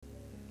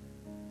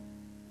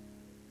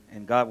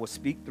And God will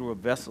speak through a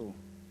vessel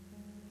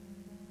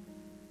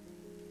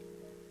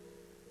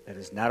that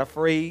is not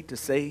afraid to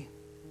say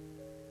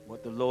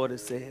what the Lord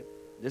has said.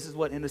 This is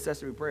what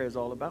intercessory prayer is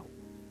all about.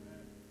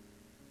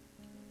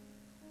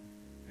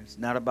 It's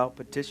not about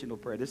petitional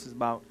prayer. This is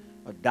about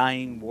a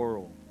dying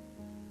world.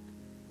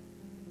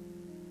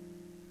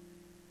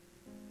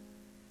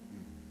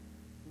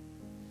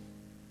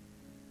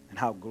 And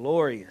how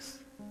glorious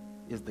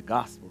is the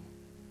gospel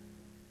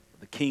of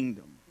the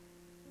kingdom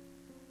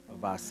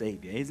of our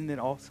Savior. Isn't it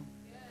awesome?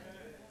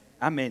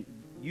 I mean,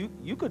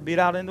 you could be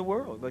out in the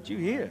world, but you're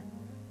here.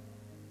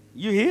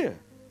 You're here.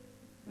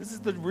 This is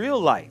the real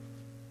life.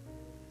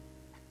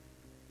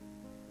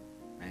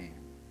 Man,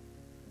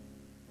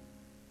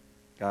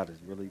 God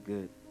is really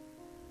good.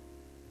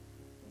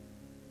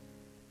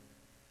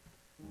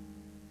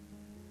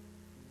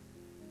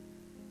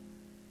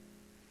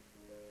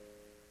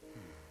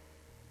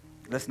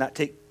 Let's not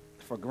take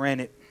for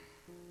granted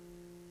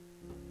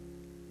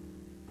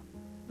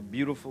the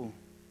beautiful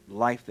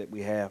life that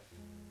we have.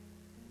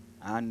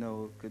 I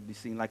know it could be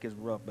seen like it's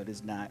rough, but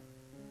it's not.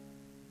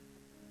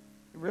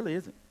 It really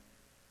isn't.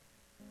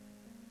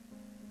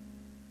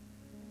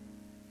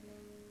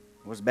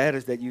 What's bad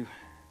is that you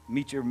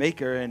meet your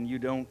maker and you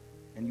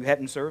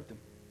hadn't served him.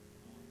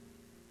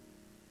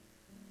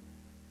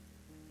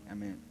 I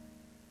mean,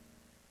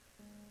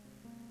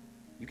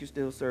 you can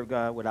still serve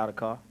God without a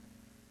car.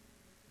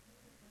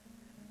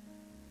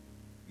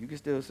 You can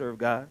still serve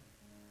God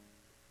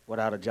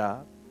without a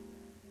job.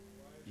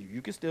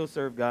 You can still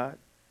serve God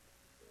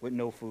with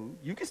no food.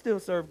 You can still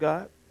serve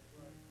God.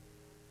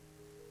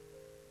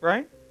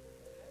 Right?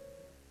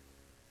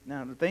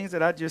 Now, the things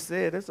that I just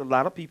said, there's a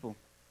lot of people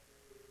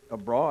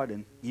abroad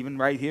and even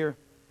right here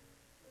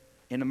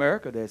in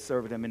America that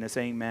serve them in the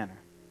same manner.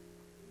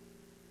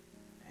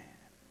 Man.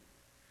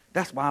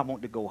 That's why I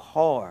want to go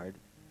hard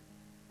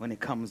when it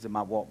comes to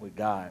my walk with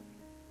God.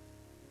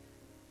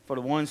 For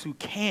the ones who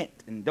can't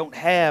and don't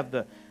have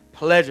the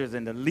pleasures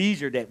and the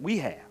leisure that we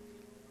have,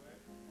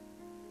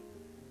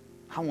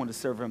 I want to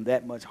serve him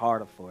that much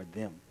harder for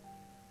them.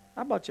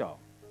 How about y'all?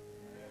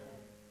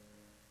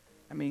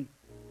 I mean,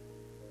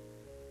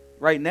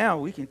 right now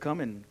we can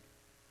come and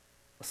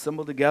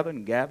assemble together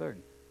and gather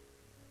and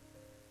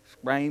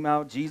scream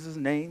out Jesus'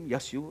 name,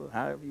 Yeshua,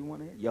 however you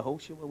want it,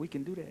 Yehoshua, we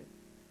can do that.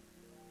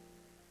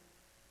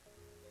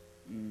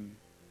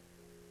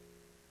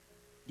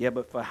 Yeah,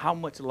 but for how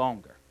much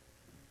longer?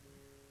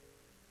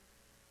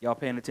 Y'all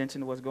paying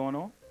attention to what's going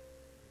on?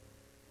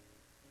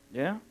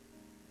 Yeah?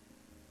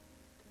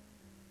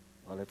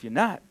 Well, if you're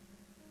not,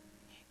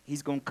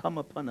 he's going to come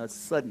upon us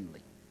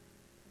suddenly.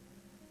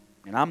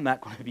 And I'm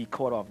not going to be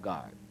caught off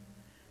guard.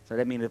 So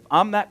that means if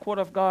I'm not caught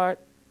off guard,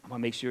 I'm going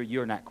to make sure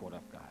you're not caught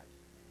off guard.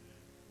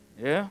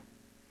 Yeah?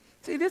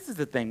 See, this is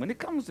the thing. When it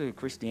comes to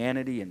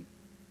Christianity and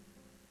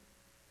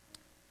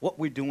what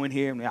we're doing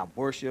here, and our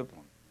worship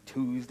on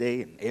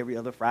Tuesday and every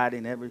other Friday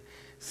and every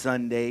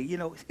Sunday,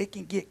 it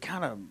can get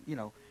kind of,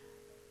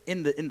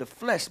 in the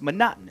flesh,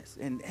 monotonous.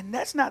 And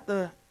that's not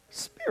the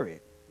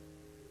spirit.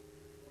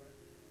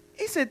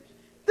 He said,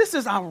 this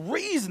is our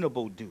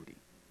reasonable duty.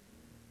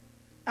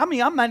 I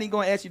mean, I'm not even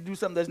going to ask you to do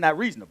something that's not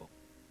reasonable.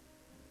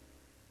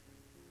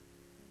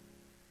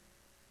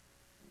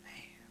 Man.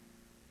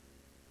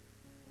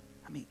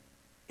 I mean,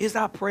 is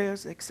our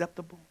prayers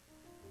acceptable?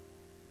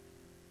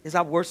 Is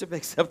our worship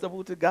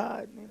acceptable to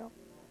God?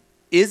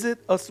 Is it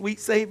a sweet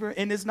savor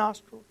in his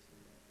nostrils?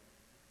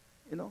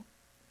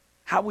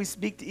 How we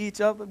speak to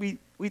each other,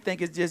 we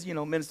think it's just,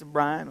 Minister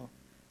Brian or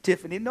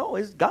Tiffany. No,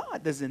 it's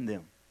God that's in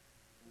them.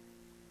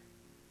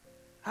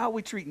 How are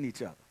we treating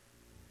each other?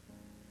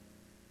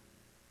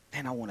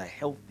 And I want a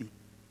healthy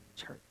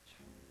church.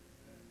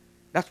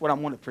 That's what I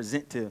want to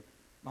present to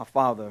my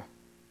Father.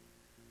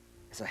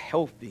 It's a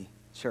healthy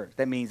church.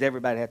 That means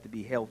everybody has to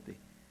be healthy.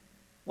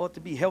 Well, to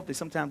be healthy,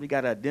 sometimes we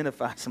got to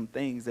identify some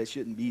things that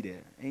shouldn't be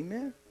there.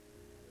 Amen?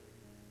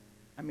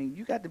 I mean,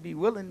 you got to be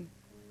willing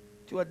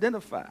to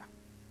identify.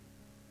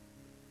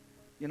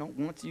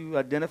 Once you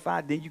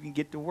identify, then you can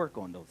get to work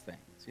on those things,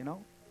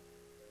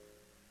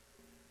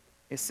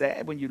 It's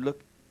sad when you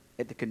look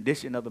at the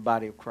condition of the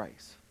body of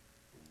Christ.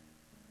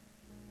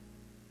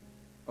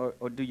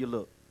 Or do you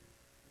look?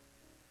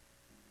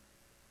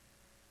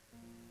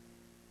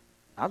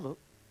 I look.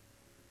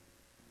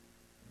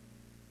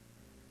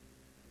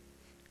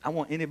 I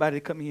want anybody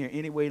to come here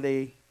any way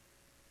they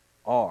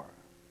are.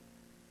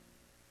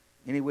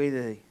 Any way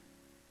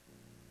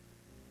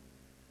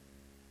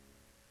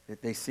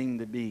that they seem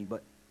to be.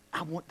 But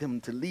I want them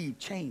to leave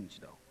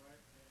changed, though.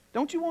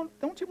 Don't you want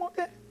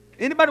that?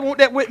 Anybody want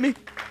that with me?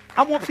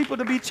 I want people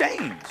to be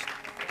changed.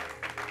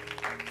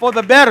 For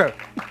the better.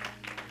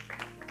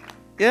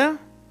 Yeah?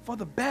 For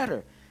the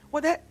better.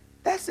 Well,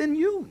 that's in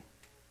you.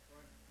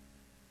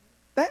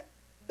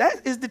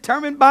 That is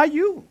determined by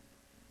you.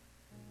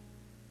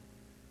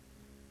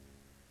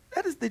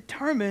 That is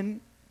determined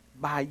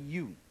by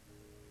you.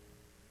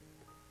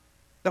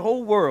 The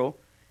whole world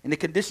and the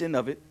condition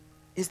of it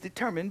is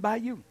determined by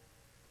you.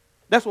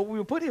 That's what we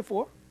were put here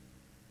for.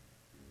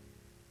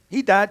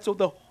 He died so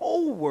the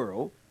whole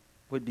world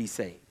would be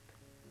saved.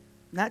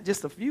 Not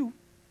just a few,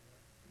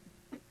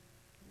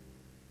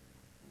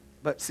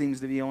 but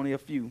seems to be only a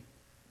few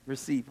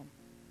receive them.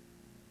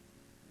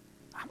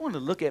 I want to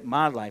look at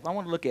my life. I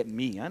want to look at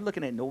me. I'm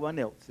looking at no one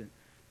else. And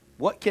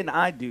what can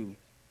I do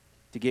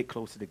to get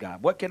closer to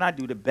God? What can I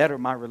do to better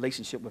my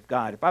relationship with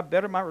God? If I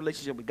better my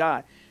relationship with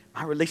God,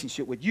 my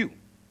relationship with you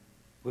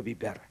will be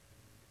better.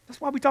 That's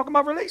why we're talking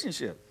about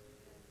relationships.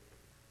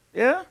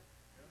 Yeah?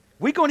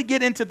 We're going to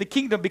get into the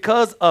kingdom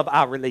because of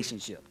our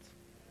relationships.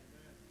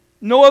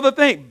 No other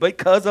thing,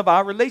 because of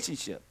our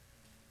relationship.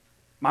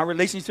 My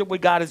relationship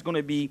with God is going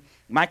to be,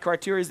 my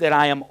criteria is that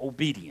I am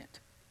obedient,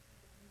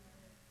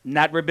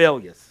 not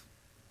rebellious.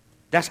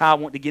 That's how I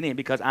want to get in,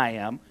 because I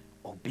am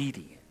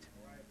obedient.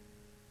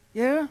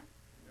 Yeah?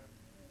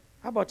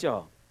 How about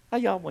y'all? How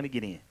y'all want to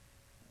get in?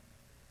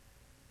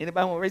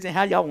 Anybody want to raise their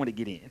hand? How y'all want to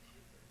get in?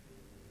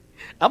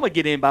 I'm going to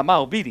get in by my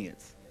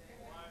obedience.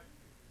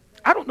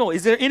 I don't know.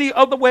 Is there any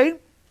other way?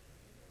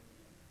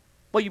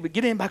 Well, you would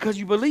get in because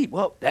you believe.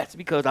 Well, that's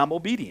because I'm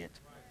obedient.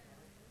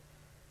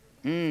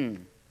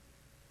 Man,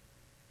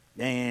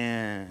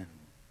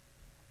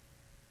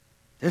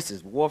 this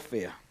is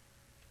warfare.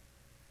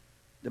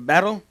 The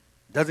battle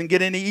doesn't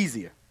get any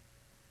easier.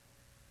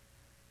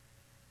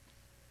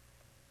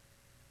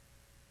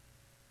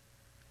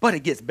 But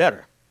it gets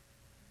better.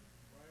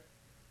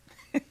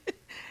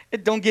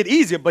 It don't get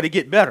easier, but it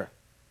gets better.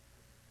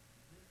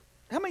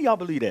 How many of y'all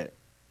believe that?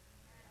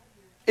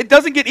 It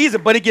doesn't get easier,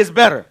 but it gets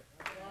better.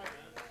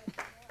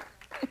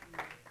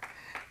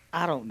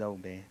 I don't know,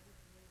 man.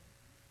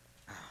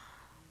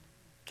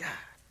 God,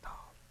 dog.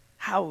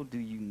 How do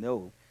you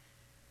know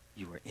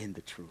you are in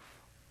the truth?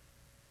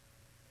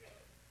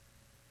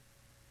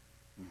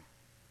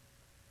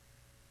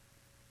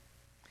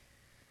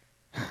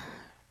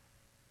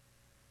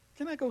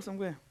 Can I go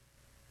somewhere?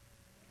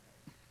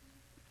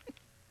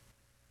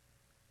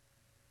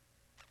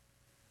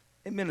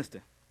 Hey,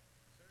 minister.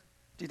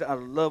 Jesus, I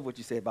love what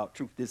you say about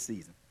truth this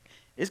season.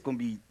 It's going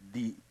to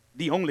be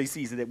the only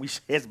season that we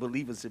as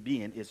believers should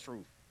be in is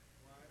truth.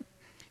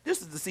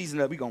 This is the season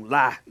that we're going to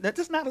lie. That's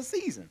just not a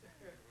season.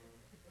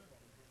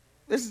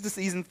 This is the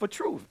season for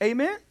truth.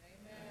 Amen? Amen.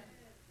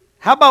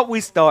 How about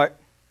we start?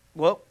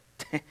 Well,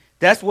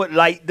 that's what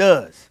light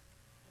does.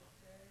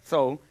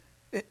 So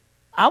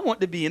I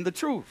want to be in the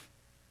truth.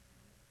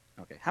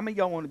 Okay. How many of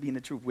y'all want to be in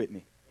the truth with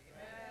me?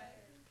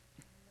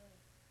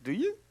 Do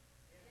you?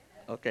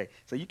 Okay.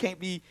 So you can't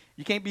be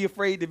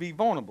afraid to be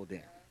vulnerable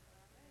then.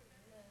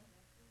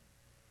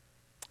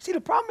 See,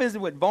 the problem is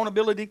with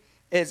vulnerability,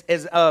 as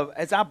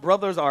our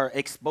brothers are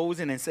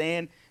exposing and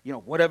saying, you know,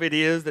 whatever it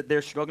is that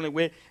they're struggling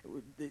with,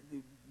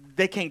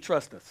 they can't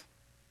trust us.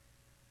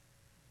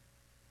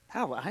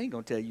 How? I ain't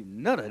gonna tell you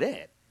none of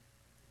that.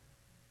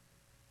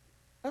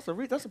 That's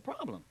a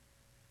problem.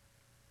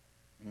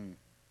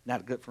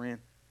 Not a good friend.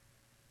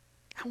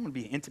 I want to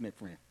be an intimate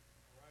friend.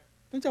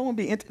 Don't y'all want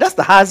to be intimate? That's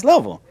the highest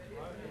level.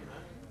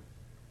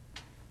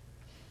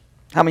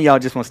 How many of y'all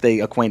just want to stay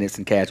acquaintance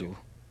and casual?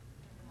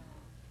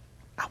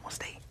 I want to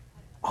stay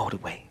all the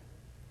way.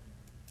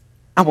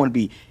 I want to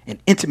be an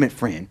intimate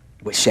friend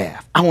with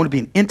Shaft. I want to be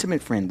an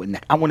intimate friend with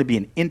Nick. I want to be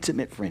an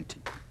intimate friend to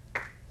you.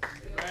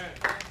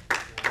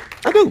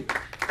 I do.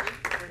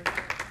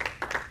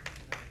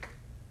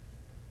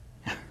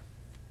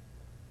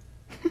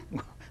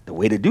 The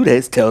way to do that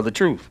is tell the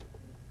truth.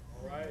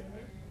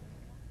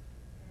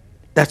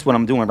 That's what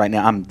I'm doing right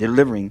now. I'm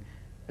delivering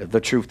the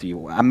truth to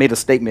you. I made a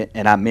statement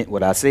and I meant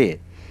what I said.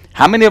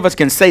 How many of us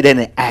can say that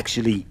and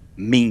actually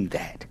mean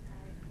that?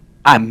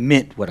 I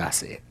meant what I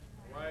said.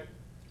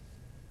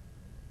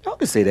 Y'all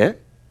can say that.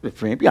 A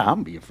friend. Yeah,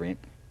 I'm going to be a friend.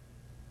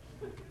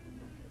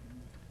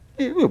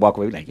 Yeah, we'll walk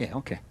away like, yeah,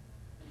 okay.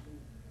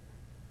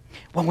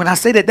 Well, when I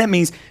say that, that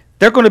means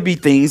there are going to be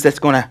things that's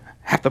going to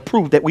have to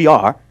prove that we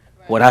are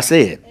what I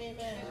said. Amen.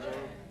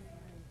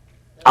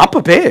 I'm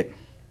prepared.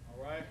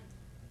 All right.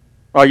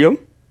 Are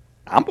you?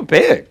 I'm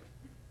prepared.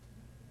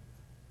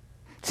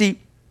 See,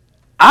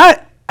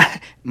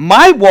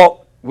 my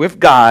walk with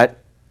God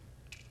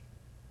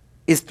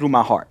is through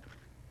my heart.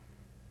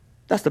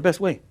 That's the best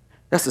way.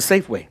 That's the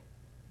safe way.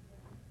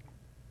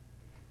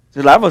 So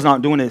a lot of us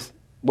aren't doing this.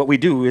 What we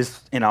do is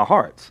in our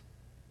hearts.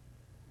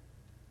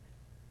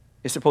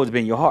 It's supposed to be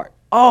in your heart.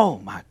 Oh,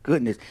 my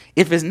goodness.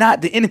 If it's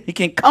not, the enemy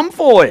can come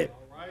for it.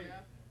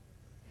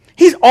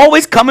 He's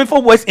always coming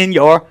for what's in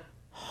your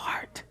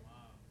heart.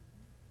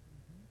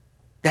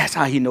 That's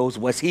how he knows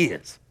what's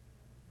his.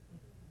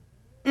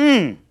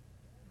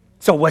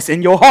 So what's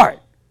in your heart,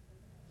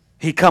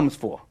 he comes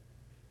for.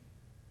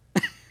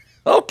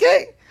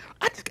 Okay.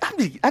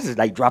 I just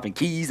like dropping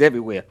keys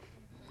everywhere.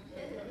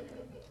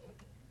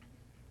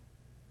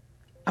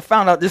 I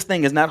found out this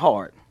thing is not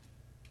hard.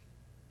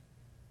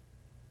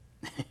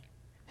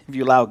 If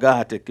you allow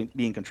God to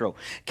be in control.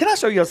 Can I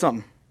show you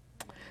something?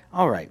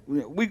 All right.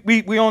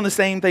 We're on the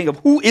same thing of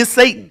who is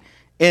Satan.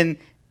 And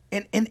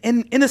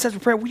in intercessory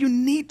prayer, you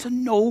need to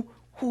know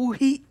who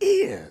he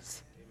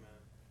is.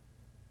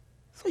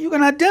 So you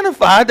can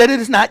identify that it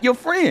is not your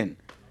friend.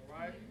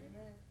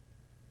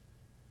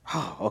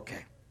 Oh,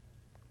 okay.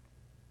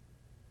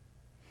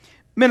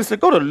 Minister,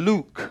 go to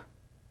Luke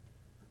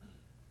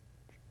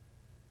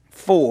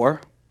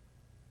 4.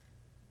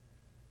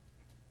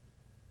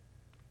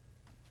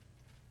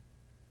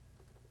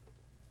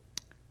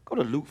 Go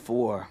to Luke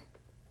 4.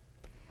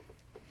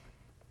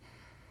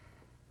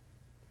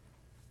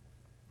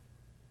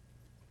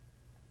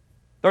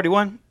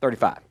 31,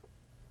 35.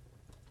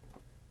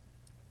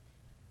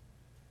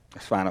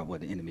 Let's find out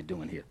what the enemy is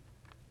doing here.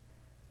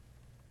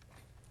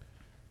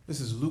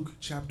 This is Luke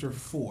chapter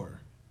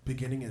 4,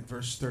 beginning at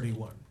verse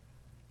 31.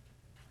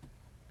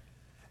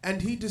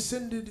 And he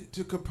descended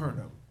to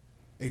Capernaum,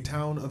 a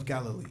town of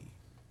Galilee.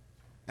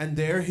 And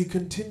there he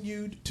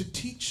continued to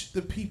teach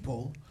the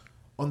people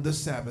on the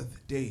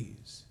Sabbath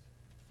days.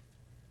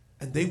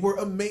 And they were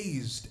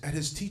amazed at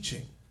his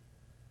teaching,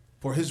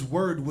 for his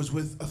word was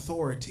with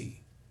authority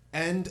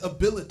and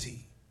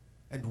ability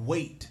and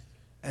weight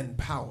and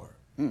power.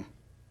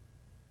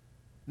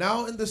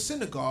 Now in the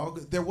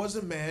synagogue there was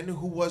a man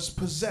who was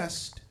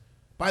possessed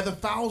by the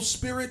foul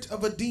spirit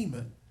of a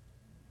demon.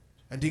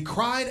 And he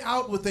cried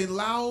out with a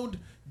loud,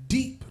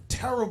 deep,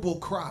 terrible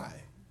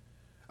cry,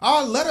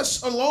 "Ah, let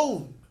us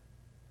alone!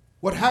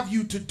 What have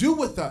you to do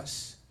with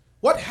us?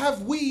 What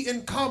have we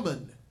in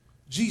common,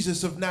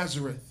 Jesus of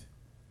Nazareth?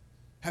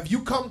 Have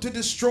you come to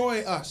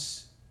destroy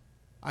us?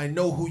 I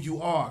know who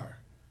you are,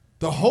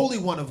 the Holy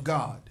One of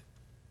God."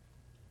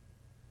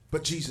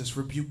 But Jesus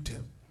rebuked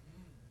him,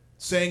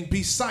 saying,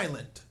 "Be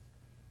silent,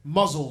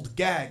 muzzled,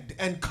 gagged,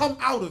 and come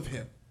out of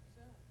him."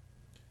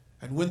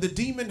 And when the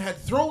demon had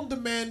thrown the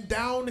man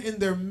down in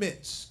their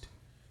midst,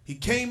 he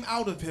came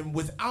out of him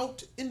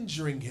without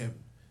injuring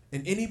him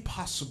in any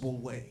possible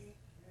way.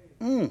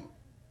 Wow.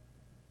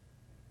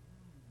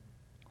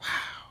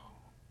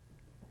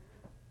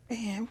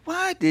 Man,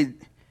 why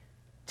did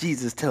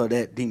Jesus tell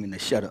that demon to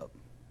shut up?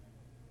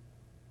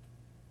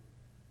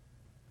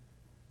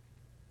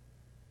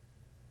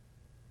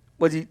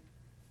 Was he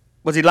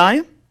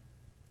lying?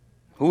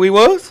 Who he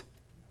was?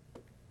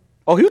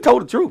 Oh, he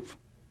told the truth.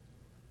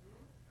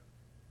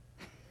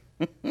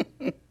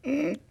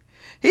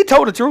 He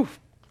told the truth.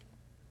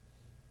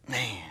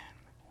 Man,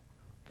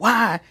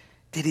 why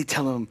did he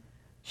tell him,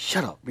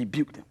 shut up,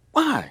 rebuke them?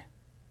 Why?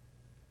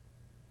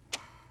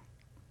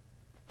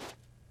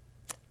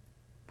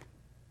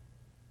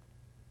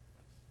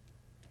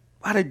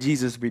 Why did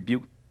Jesus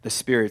rebuke the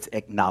spirit's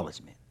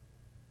acknowledgement?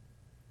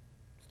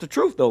 It's the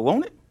truth, though,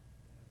 won't it?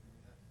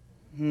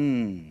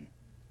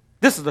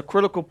 This is a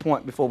critical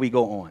point before we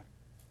go on.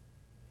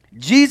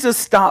 Jesus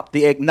stopped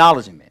the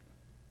acknowledgement,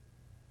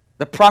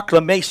 the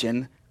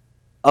proclamation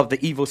of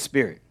the evil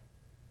spirit.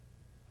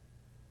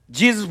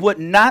 Jesus would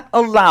not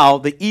allow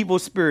the evil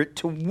spirit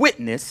to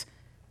witness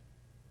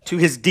to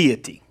his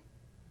deity.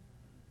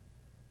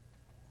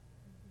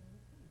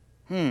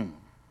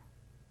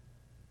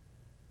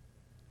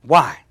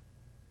 Why?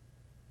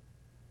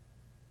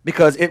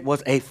 Because it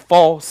was a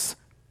false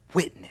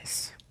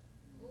witness.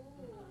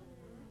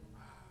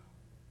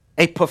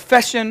 A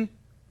profession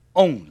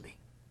only.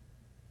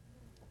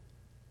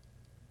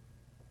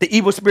 The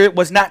evil spirit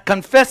was not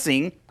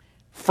confessing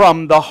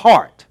from the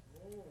heart,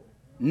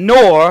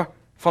 nor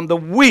from the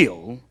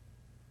will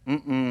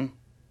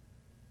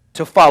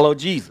to follow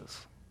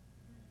Jesus.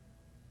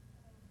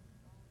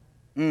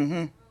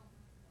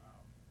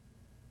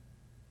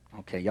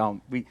 Okay, y'all,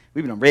 we've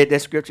been read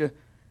that scripture,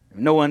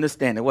 no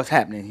understanding what's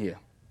happening here.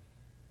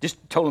 Just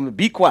told him to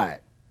be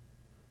quiet.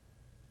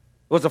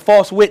 It was a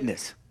false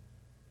witness.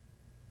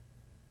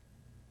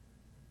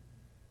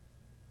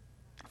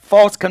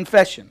 False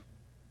confession.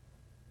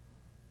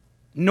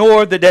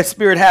 Nor did that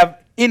spirit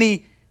have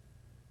any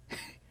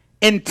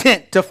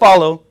intent to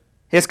follow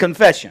his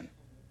confession.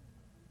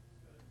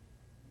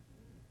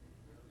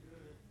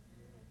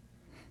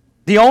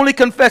 The only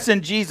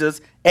confession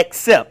Jesus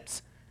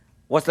accepts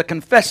was the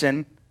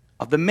confession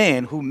of the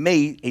man who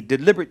made a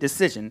deliberate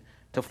decision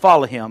to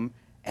follow him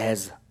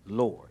as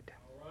Lord.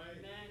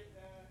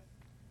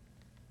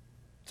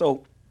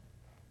 So,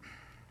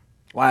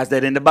 why is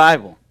that in the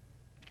Bible?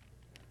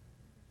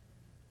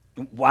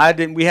 Why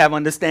didn't we have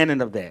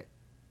understanding of that?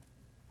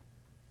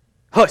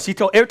 Hush, he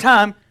told every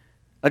time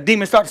a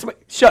demon starts to speak,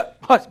 shut,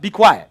 hush, be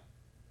quiet.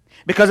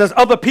 Because there's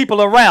other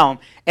people around,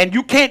 and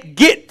you can't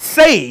get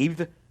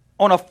saved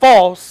on a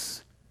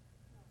false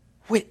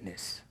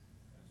witness.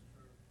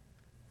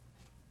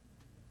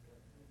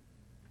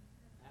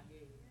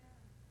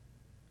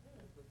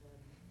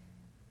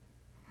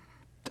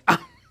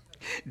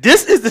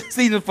 This is the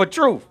season for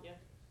truth.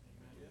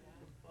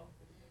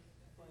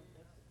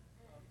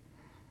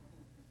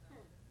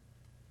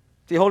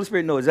 See, Holy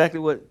Spirit knows exactly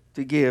what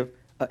to give.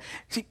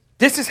 See,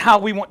 this is how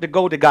we want to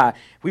go to God.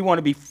 We want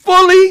to be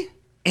fully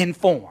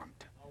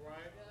informed,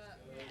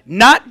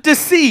 not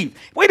deceived.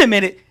 Wait a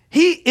minute.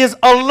 He is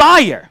a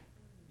liar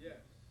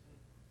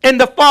and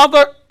the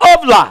father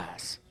of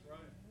lies.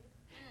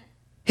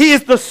 He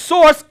is the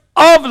source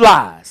of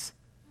lies.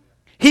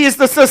 He is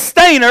the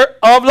sustainer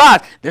of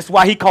lies. That's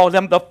why he calls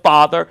him the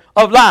father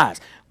of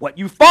lies. What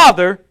you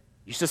father,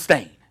 you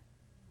sustain.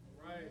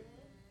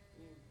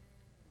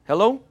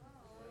 Hello?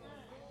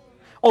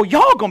 Oh,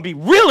 y'all going to be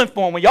real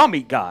informed when y'all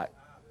meet God.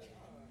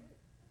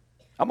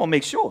 I'm going to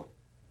make sure.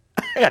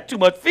 I got too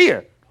much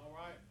fear.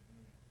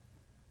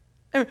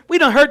 And we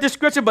done heard this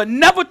scripture, but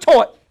never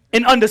taught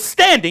in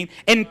understanding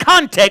in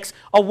context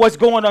of what's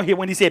going on here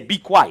when he said, be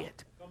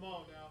quiet. Come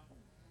on now.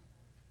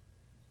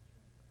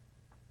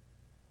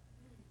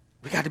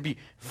 We got to be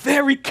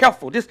very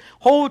careful. This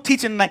whole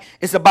teaching tonight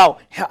is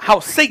about how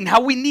Satan,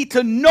 how we need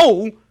to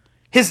know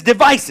his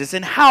devices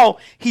and how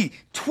he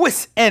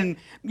twists and,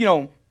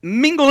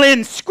 mingle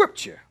in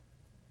scripture.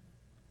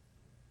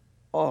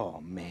 Oh,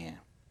 man.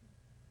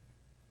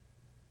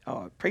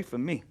 Oh, pray for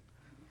me.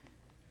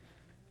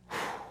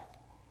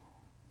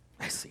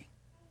 Let's see.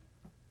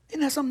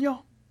 Isn't that something,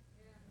 y'all?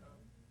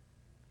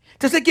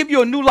 Does it give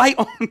you a new light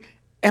on,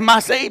 am I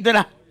saved? Did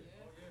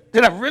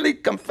I really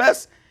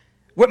confess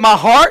with my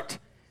heart?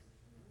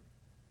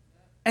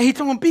 And he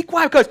told him, be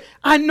quiet because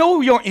I know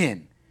you're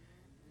in.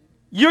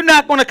 You're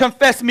not going to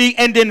confess me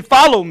and then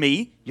follow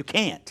me. You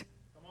can't.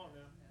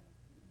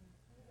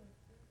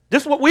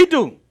 This is what we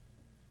do.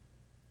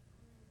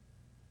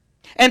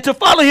 And to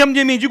follow him,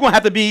 it means you're going to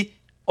have to be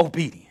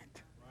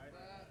obedient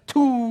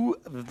to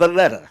the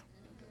letter.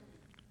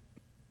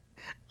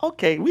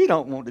 Okay, we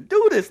don't want to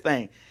do this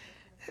thing.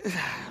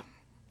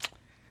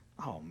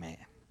 Oh, man.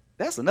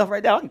 That's enough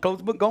right there. I can close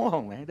the book, go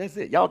home, man. That's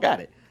it. Y'all got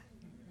it.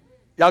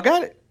 Y'all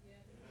got it?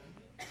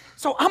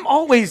 So I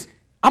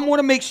want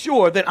to make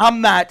sure that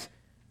I'm not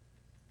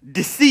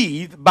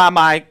deceived by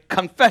my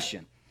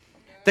confession.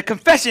 The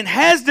confession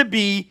has to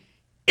be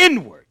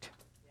inward.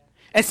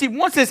 And see,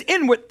 once it's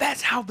inward,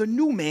 that's how the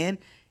new man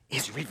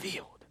is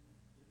revealed.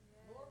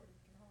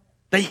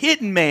 The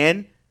hidden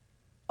man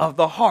of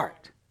the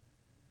heart.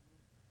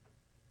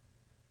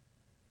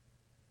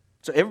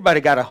 So everybody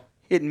got a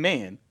hidden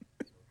man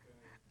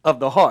of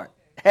the heart.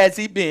 Has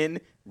he been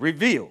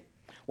revealed?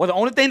 Well, the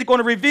only thing that's going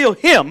to reveal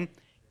him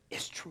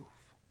is truth.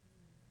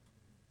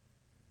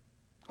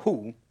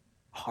 Who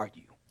are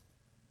you?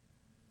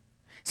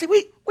 See,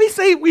 we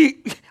say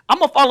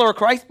I'm a follower of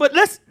Christ, but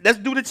let's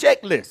do the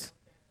checklist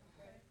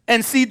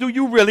and see, do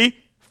you really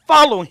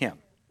follow him?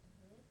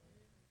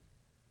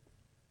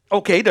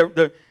 Okay,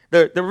 the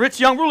rich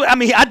young ruler,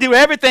 I do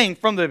everything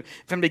from the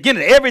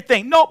beginning,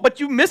 everything. No, but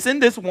you're missing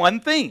this one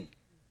thing.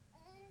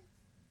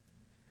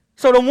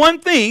 So the one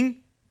thing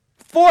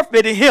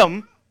forfeited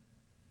him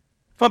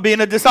from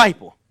being a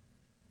disciple.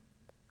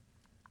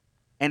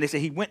 And they say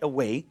he went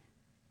away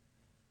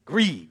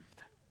grieved.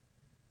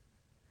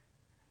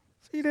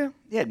 See there?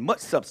 He had much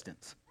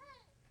substance.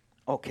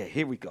 Okay,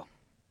 here we go.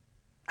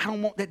 I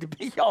don't want that to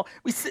be y'all.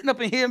 We sitting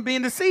up in here and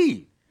being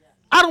deceived.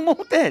 I don't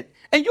want that.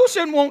 And you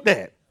shouldn't want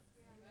that.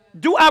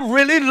 Do I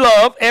really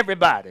love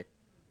everybody?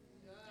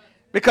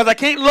 Because I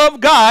can't love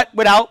God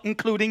without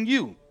including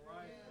you.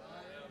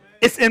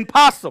 It's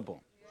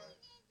impossible.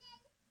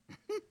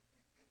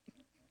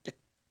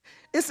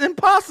 It's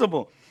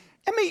impossible.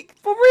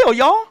 For real,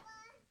 y'all.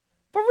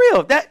 For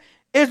real. That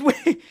as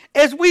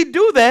we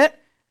do that,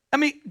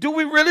 do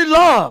we really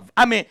love?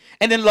 And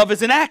then love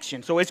is an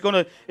action. So it's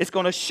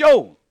gonna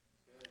show.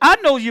 I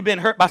know you've been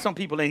hurt by some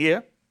people in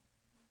here.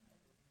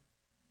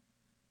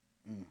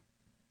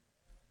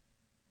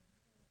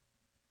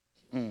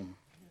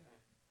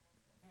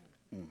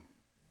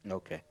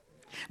 Okay.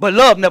 But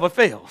love never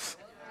fails.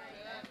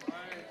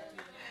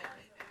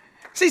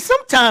 See,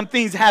 sometimes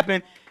things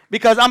happen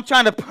because I'm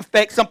trying to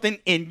perfect something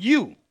in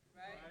you.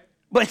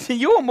 But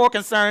you are more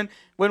concerned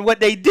with what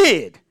they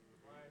did.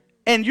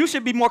 And you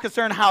should be more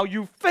concerned how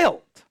you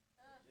felt.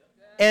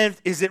 And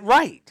is it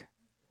right?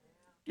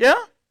 Yeah?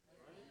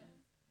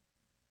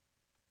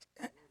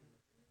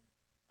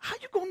 How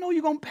you going to know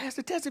you're going to pass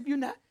the test if you're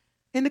not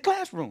in the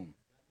classroom?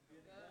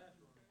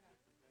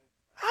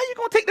 How you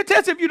going to take the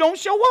test if you don't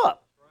show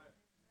up?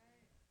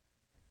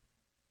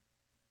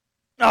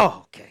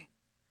 Oh, okay.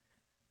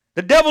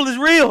 The devil is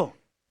real.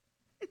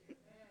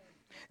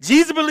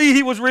 Jesus believed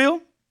he was real.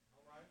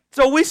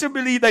 So we should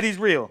believe that he's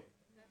real.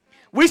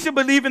 We should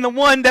believe in the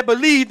one that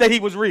believed that he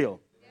was real.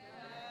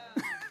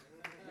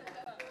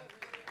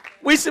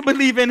 We should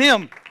believe in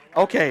him.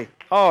 Okay.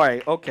 All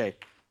right. Okay.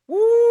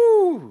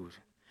 Woo.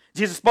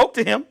 Jesus spoke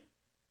to him.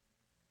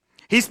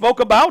 He spoke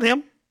about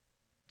him.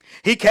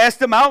 He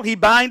cast him out. He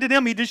binded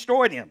him. He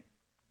destroyed him.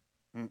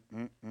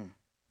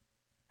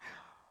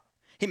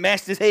 He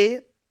mashed his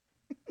head.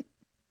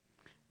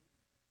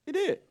 He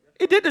did.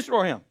 He did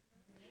destroy him.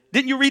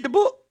 Didn't you read the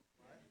book?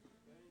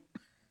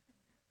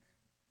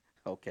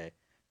 Okay.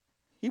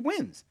 He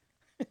wins.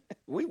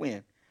 We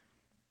win.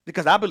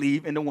 Because I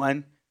believe in the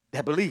one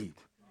that believed.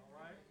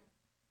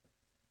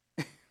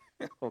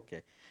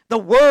 Okay. The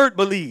word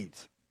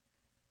believes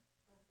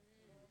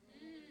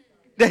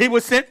that he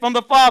was sent from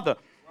the Father.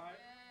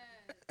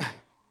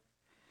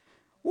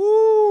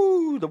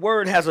 Woo, the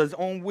word has its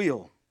own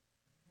will.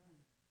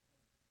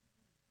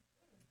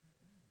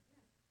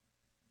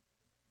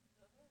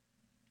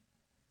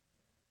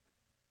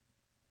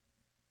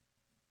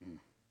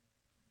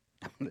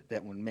 Let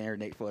that one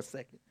marinate for a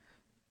second.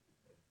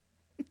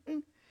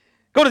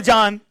 Go to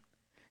John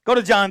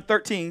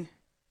 13.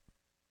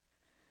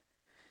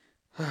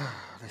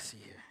 let's see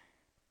here.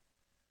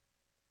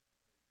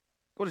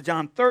 Go to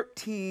John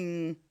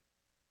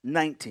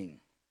 13:19.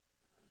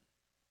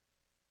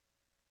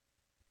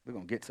 We're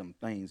going to get some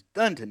things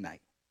done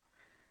tonight.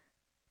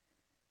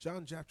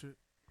 John chapter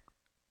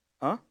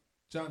Huh?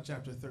 John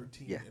chapter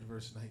 13 Yeah. and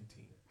verse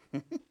 19.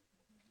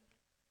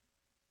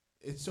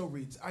 It so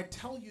reads, I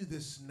tell you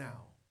this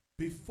now,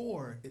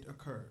 before it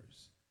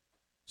occurs,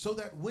 so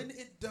that when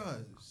it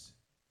does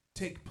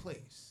take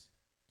place,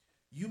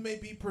 you may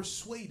be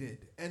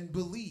persuaded and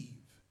believe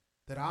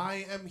that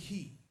I am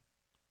he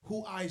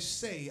who I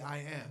say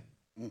I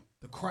am,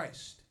 the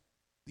Christ,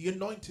 the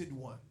anointed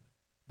one,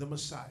 the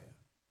Messiah.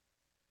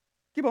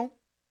 Keep on.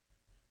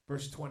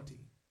 Verse 20,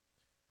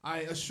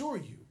 I assure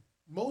you,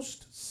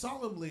 most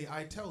solemnly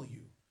I tell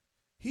you,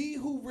 he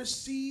who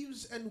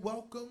receives and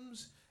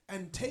welcomes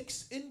and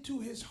takes into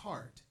his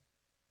heart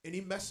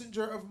any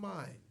messenger of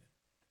mine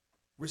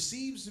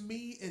receives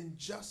me in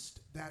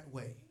just that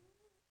way.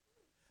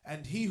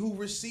 And he who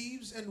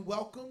receives and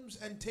welcomes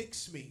and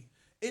takes me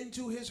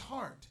into his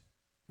heart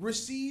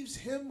receives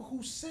him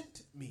who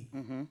sent me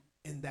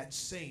in that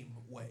same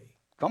way.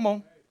 Come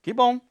on. Keep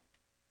on.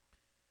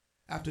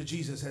 After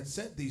Jesus had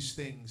said these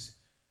things,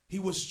 he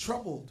was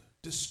troubled,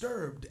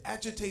 disturbed,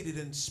 agitated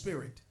in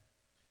spirit,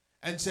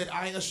 and said,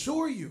 I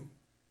assure you,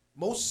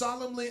 most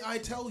solemnly I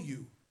tell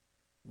you,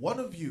 one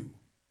of you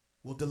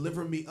will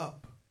deliver me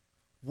up.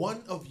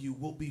 One of you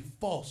will be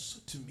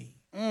false to me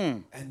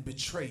and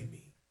betray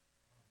me.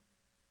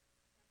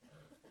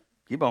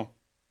 Keep on.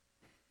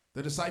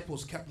 The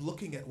disciples kept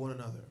looking at one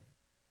another,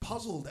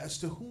 puzzled as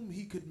to whom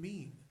he could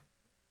mean.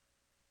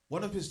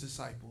 One of his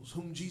disciples,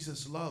 whom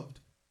Jesus loved,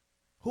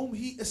 whom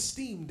he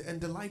esteemed and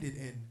delighted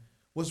in,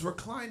 was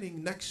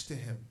reclining next to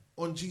him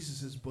on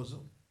Jesus'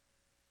 bosom.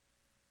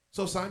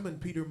 So Simon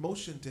Peter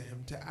motioned to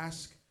him to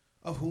ask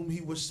of whom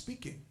he was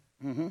speaking.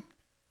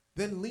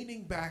 Then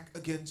leaning back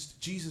against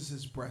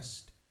Jesus'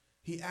 breast,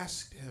 he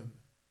asked him,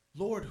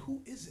 Lord,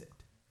 who is it?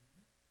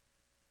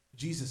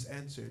 Jesus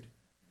answered,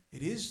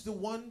 it is the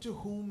one to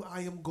whom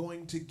I am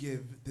going to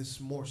give this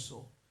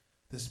morsel,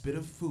 this bit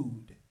of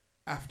food,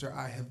 after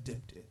I have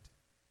dipped it.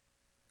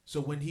 So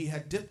when he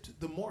had dipped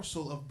the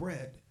morsel of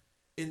bread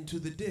into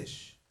the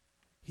dish,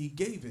 he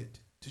gave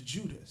it to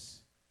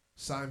Judas,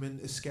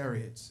 Simon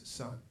Iscariot's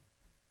son.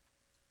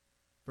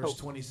 Verse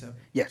 27.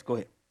 Yes, go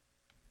ahead.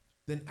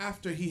 Then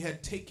after he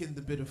had taken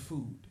the bit of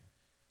food,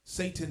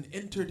 Satan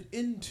entered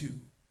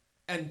into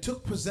and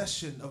took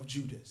possession of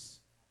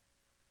Judas.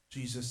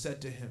 Jesus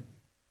said to him,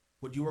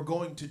 what you are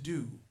going to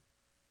do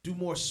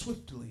more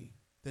swiftly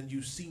than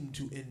you seem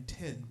to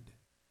intend,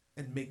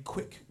 and make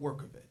quick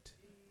work of it.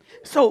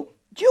 So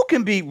you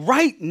can be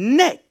right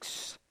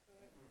next,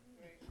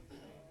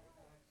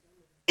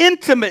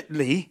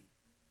 intimately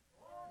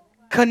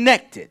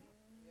connected,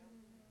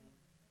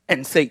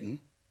 and Satan,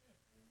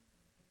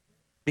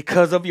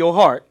 because of your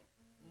heart,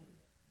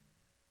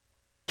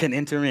 can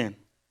enter in.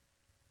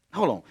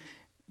 Hold on.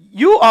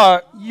 You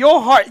are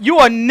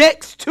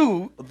next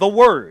to the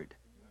Word,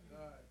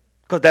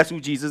 because that's who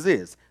Jesus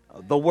is,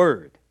 the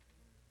Word,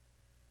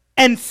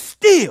 and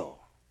still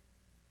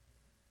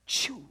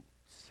choose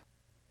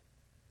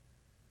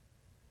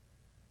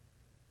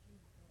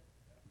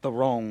the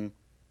wrong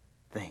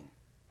thing.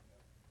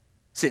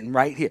 Sitting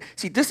right here.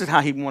 See, this is how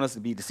he wants us to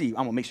be deceived.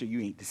 I'm going to make sure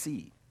you ain't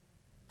deceived.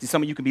 See,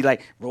 some of you can be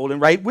like, rolling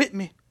right with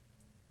me.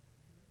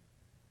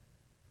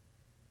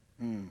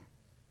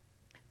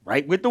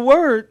 Right with the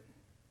Word.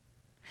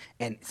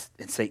 And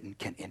Satan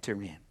can enter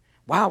in.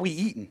 While we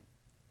eating.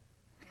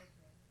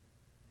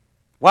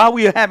 While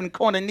we are having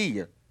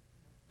koinonia.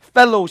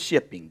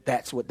 Fellowshipping.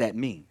 That's what that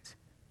means.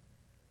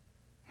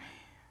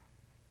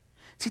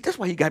 See, that's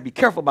why you got to be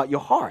careful about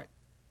your heart.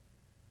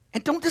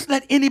 And don't just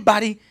let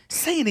anybody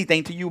say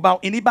anything to you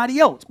about anybody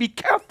else. Be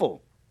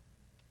careful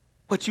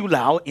what you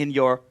allow in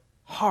your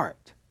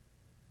heart.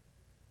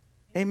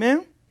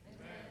 Amen?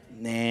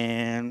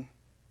 And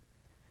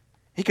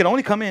he could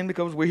only come in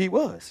because where he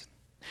was.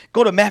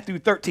 Go to Matthew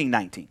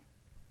 13:19.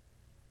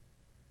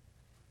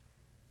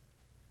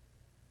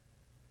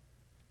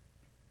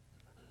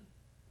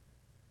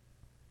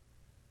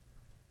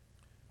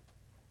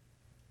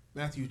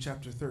 Matthew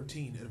chapter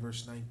 13 and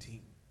verse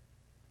 19.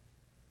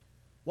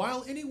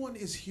 While anyone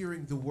is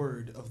hearing the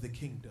word of the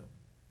kingdom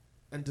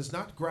and does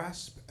not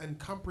grasp and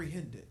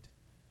comprehend it,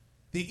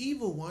 the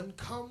evil one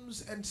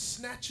comes and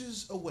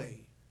snatches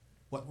away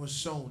what was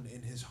sown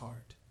in his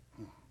heart.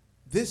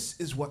 This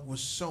is what was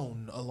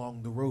sown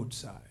along the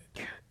roadside.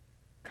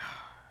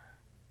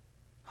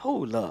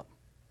 Hold up.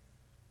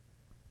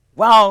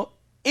 While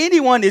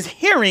anyone is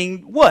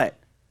hearing what?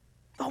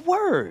 The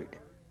word.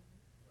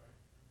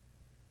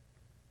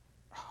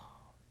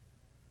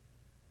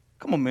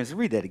 Come on, mister,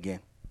 read that again.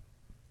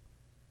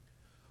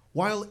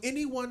 While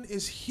anyone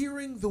is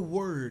hearing the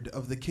word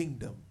of the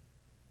kingdom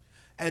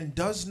and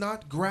does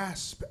not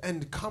grasp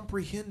and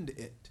comprehend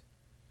it,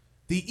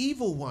 the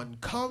evil one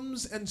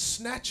comes and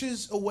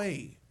snatches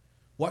away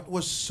what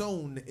was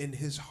sown in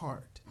his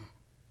heart.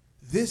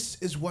 This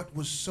is what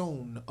was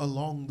sown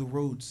along the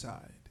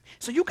roadside.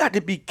 So you got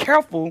to be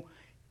careful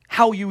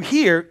how you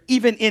hear,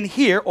 even in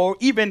here, or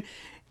even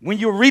when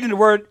you're reading the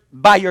word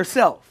by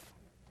yourself.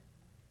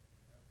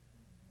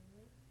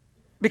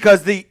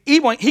 Because the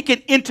evil, he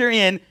can enter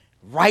in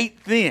right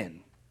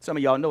then. Some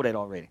of y'all know that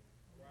already.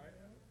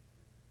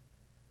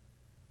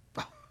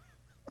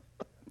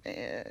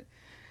 Man,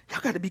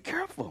 y'all got to be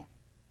careful.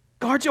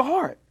 Guard your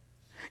heart.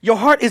 Your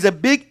heart is a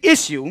big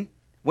issue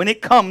when it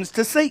comes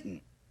to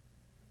Satan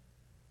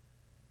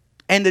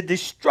and the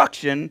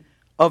destruction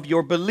of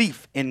your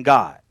belief in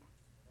God.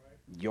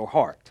 Your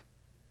heart.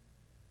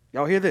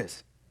 Y'all hear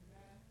this?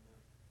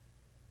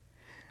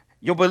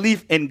 Your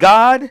belief in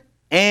God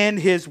and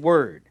his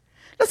word.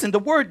 Listen, the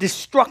word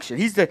destruction,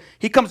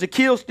 he comes to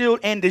kill, steal,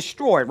 and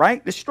destroy,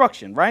 right?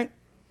 Destruction, right?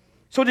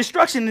 So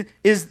destruction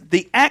is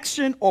the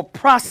action or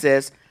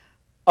process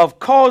of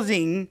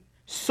causing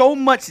so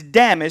much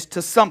damage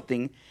to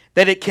something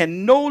that it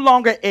can no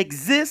longer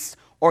exist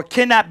or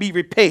cannot be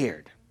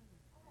repaired.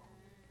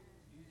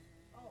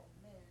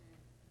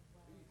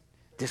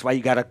 That's why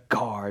you got to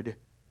guard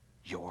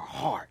your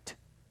heart.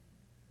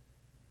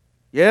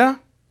 Yeah?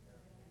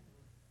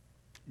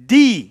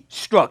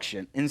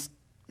 Destruction,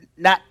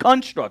 not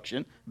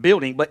construction,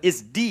 building, but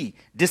it's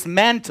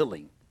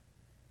dismantling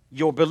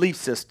your belief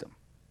system.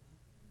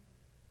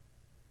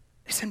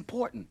 It's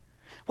important.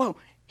 Well,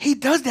 he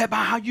does that by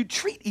how you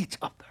treat each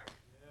other.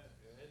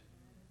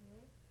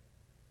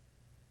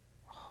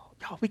 Oh,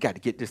 y'all, we got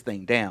to get this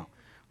thing down.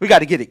 We got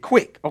to get it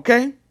quick,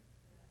 okay?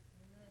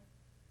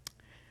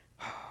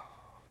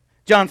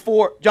 John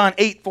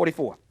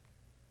 8:44.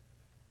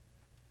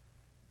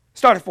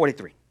 Start at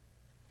 43.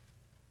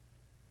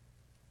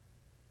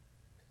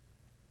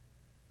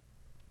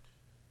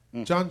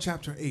 John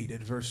chapter 8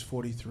 and verse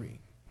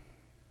 43.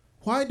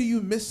 Why do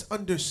you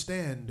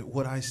misunderstand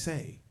what I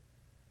say?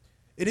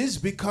 It is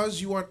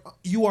because you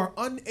are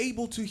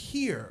unable to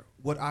hear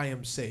what I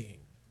am saying.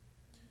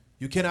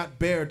 You cannot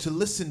bear to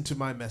listen to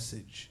my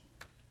message.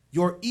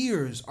 Your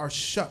ears are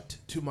shut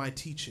to my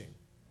teaching.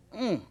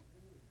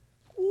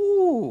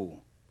 Ooh.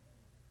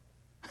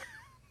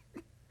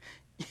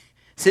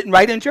 Sitting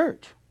right in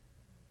church.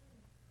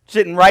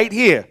 Sitting right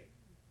here.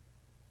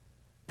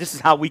 This is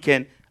how we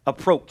can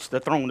approach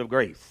the throne of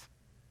grace.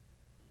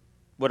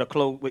 With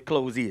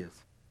closed ears.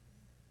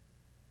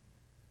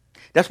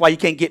 That's why you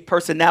can't get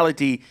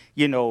personality,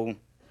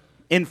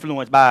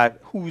 influenced by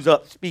who's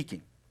up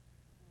speaking.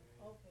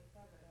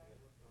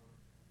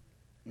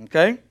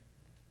 Okay?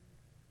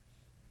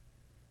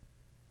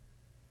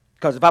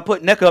 Because if I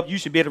put neck up, you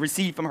should be able to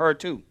receive from her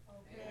too.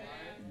 Okay.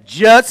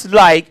 Just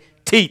like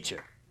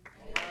teacher.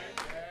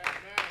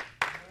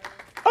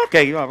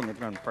 Okay, you have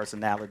a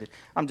personality.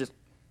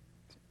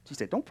 She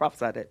said, don't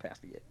prophesy that,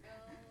 Pastor, yet.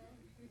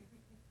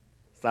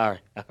 Sorry,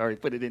 I already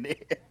put it in there.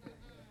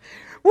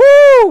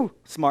 Woo!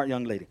 Smart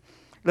young lady.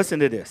 Listen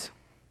to this.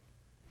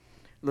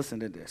 Listen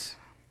to this.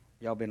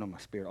 Y'all been on my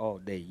spirit all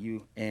day,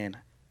 you and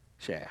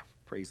Shaft.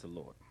 Praise the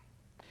Lord.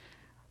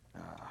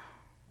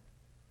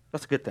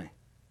 That's a good thing.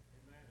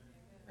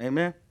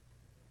 Amen?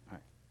 All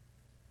right.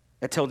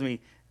 That tells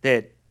me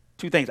that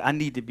two things. I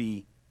need to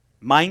be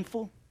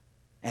mindful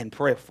and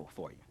prayerful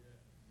for you.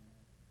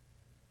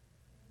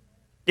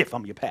 If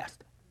I'm your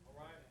pastor.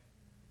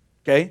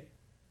 Okay?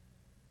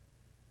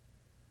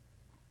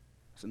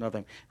 That's another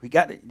thing. We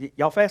got it.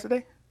 Y'all fast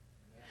today?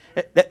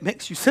 That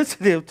makes you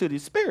sensitive to the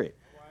spirit.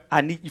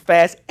 I need you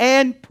fast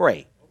and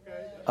pray.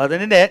 Other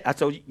than that, I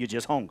told you, you're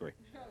just hungry.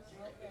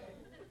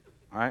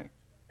 All right?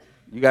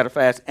 You got to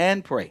fast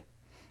and pray.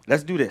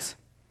 Let's do this.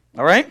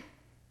 All right?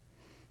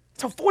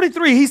 So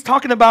 43, he's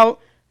talking about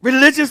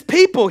religious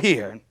people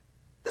here.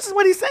 This is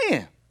what he's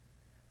saying.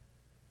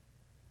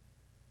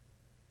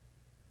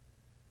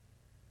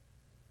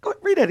 Go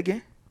read that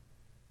again.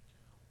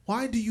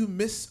 Why do you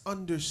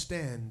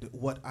misunderstand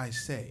what I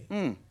say?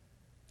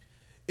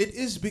 It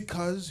is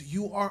because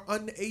you are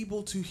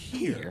unable to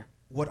hear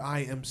what I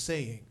am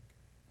saying.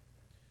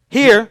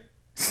 Hear,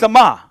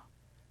 sama,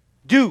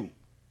 do.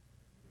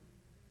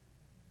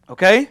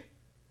 Okay?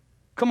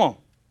 Come on.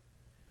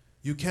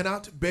 You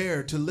cannot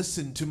bear to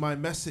listen to my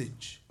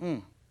message.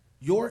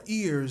 Your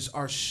ears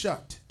are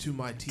shut to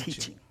my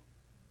teaching.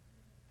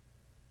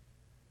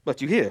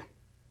 But you hear.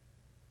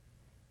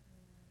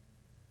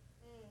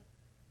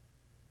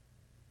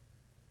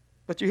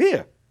 But you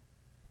hear.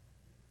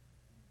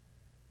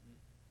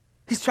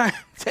 He's trying to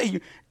tell you,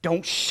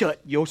 don't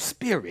shut your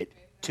spirit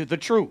to the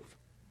truth.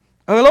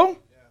 Hello?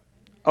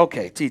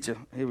 Okay, teacher.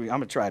 Here we go. I'm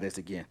going to try this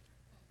again.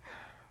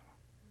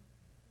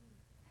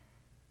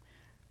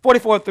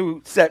 44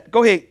 through 7.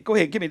 Go ahead.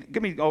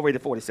 Give me all the way to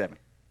 47.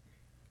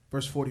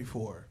 Verse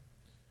 44.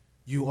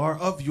 You are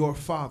of your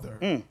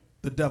father,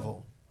 the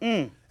devil,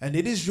 and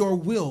it is your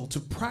will to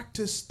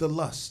practice the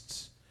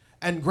lusts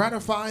and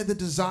gratify the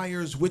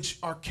desires which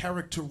are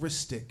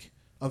characteristic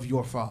of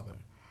your father.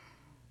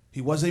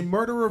 He was a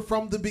murderer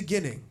from the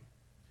beginning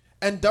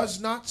and does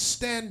not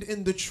stand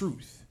in the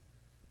truth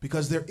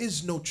because there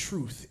is no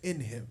truth in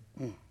him.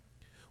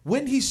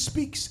 When he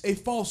speaks a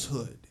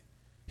falsehood,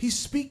 he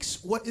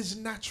speaks what is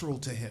natural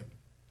to him,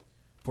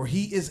 for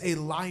he is a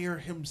liar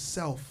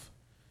himself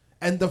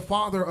and the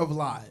father of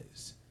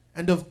lies,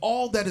 and of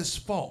all that is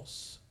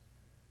false.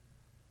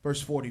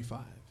 Verse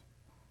 45.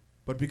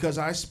 But because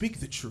I speak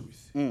the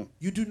truth,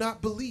 you do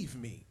not believe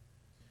me.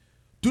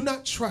 Do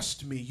not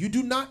trust me. You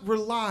do not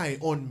rely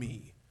on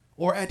me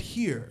or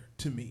adhere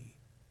to me.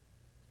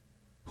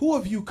 Who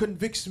of you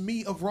convicts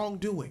me of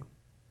wrongdoing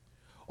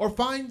or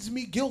finds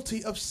me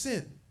guilty of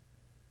sin?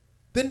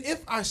 Then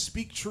if I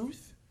speak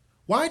truth,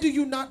 why do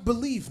you not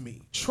believe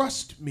me,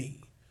 trust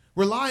me,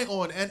 rely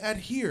on and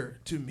adhere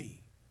to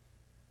me?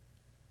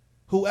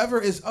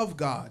 Whoever is of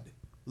God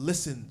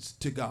listens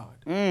to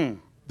God.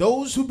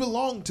 Those who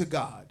belong to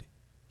God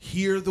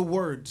hear the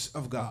words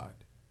of God.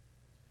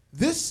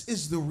 This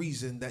is the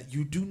reason that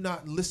you do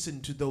not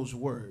listen to those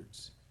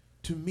words,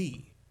 to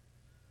me,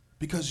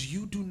 because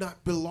you do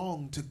not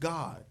belong to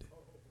God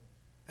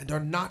and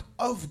are not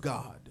of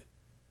God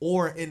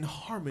or in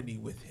harmony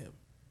with him.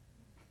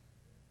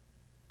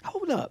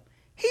 Hold up.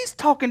 He's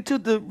talking to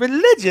the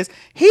religious.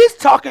 He's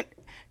talking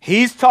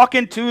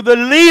to the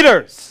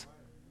leaders.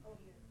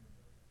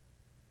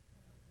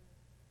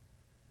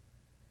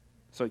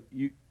 So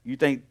you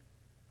think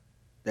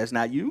that's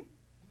not you?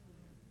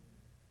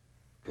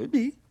 Could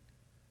be.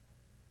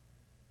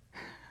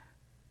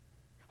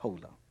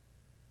 Hold on.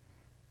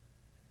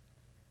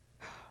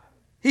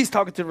 He's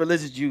talking to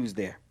religious Jews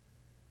there.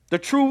 The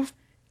truth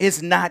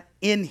is not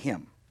in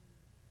him.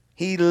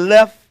 He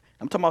left,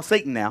 I'm talking about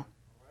Satan now.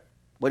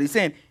 What he's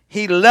saying,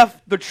 he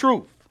left the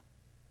truth.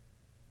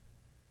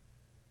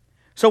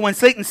 So when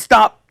Satan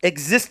stopped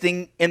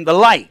existing in the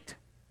light,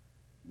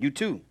 you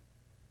too,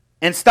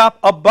 and stopped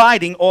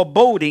abiding or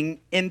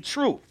abiding in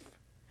truth,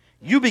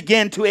 you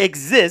began to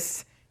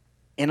exist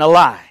in a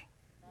lie.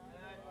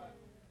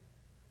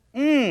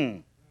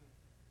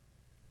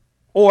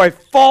 Or a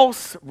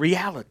false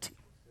reality.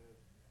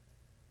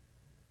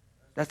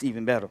 That's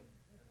even better.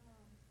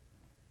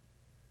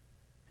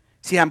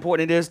 See how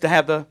important it is to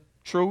have the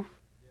truth?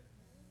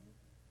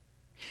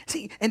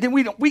 See, and then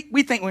we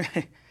think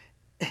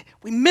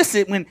we miss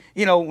it when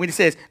it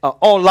says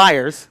all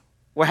liars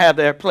will have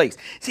their place.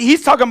 See,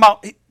 he's talking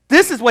about,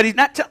 this is what he's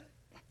not telling.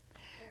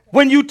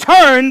 When you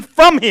turn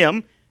from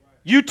him,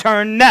 you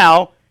turn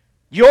now,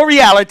 your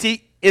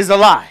reality is a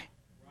lie.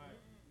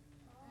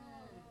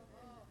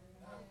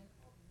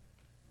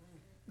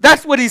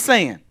 That's what he's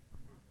saying.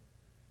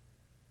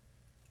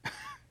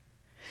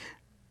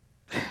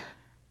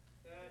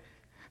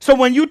 So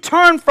when you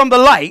turn from the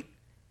light,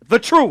 the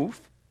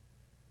truth,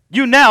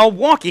 you're now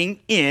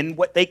walking in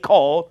what they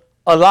call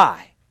a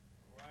lie.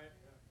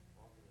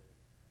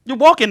 You're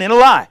walking in a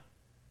lie.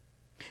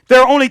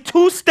 There are only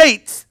two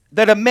states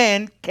that a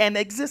man can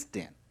exist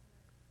in.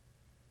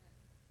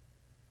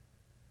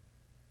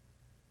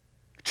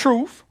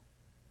 Truth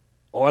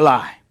or a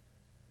lie.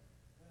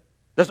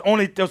 There's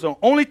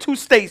only two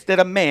states that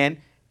a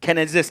man can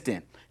exist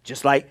in.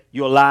 Just like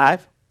you're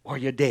alive or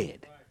you're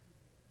dead.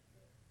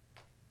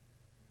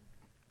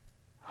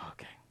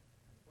 Okay.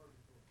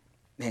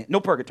 Man, no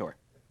purgatory.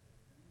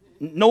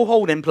 No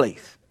holding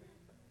place.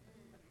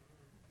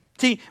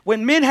 See,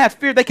 when men have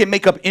fear, they can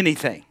make up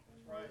anything.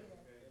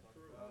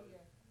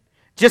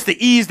 Just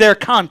to ease their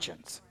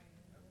conscience.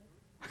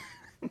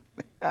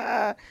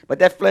 But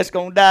that flesh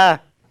gonna die.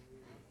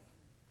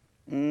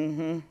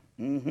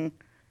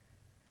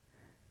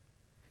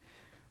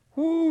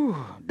 Whew.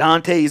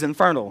 Dante's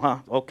Inferno, huh?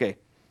 Okay.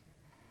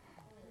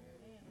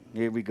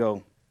 Here we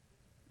go.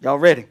 Y'all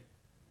ready?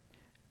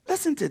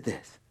 Listen to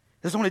this.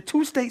 There's only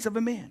two states of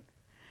a man.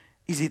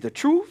 He's either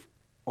truth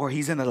or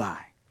he's in a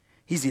lie.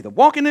 He's either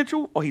walking in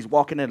truth or he's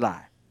walking in a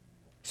lie.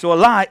 So a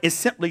lie is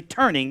simply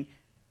turning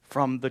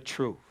from the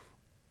truth.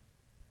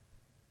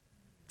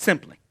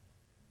 Simply.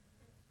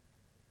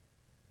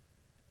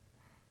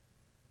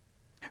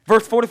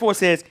 Verse 44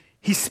 says,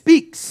 he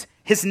speaks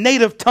his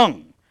native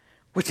tongue,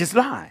 which is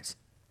lies,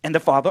 and the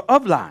father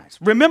of lies.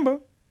 Remember,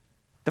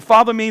 the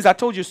father means, I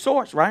told you,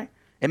 source, right?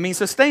 It means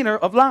sustainer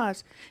of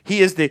lies. He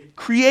is the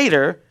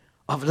creator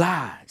of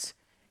lies.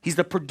 He's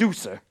the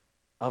producer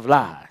of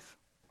lies.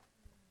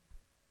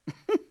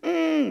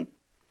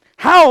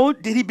 How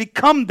did he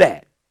become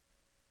that?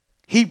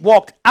 He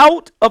walked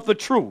out of the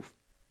truth.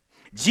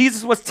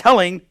 Jesus was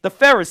telling the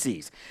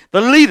Pharisees,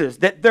 the leaders,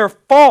 that they're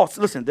false.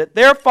 Listen, that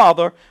their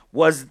father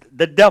was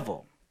the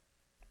devil.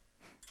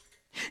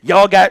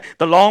 Y'all got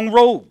the long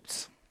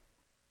robes.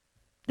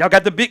 Y'all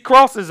got the big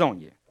crosses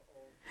on you.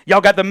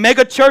 Y'all got the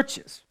mega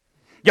churches.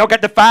 Y'all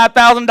got the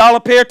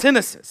 $5,000 pair of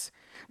tennises.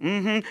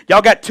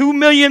 Y'all got 2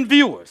 million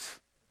viewers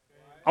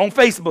on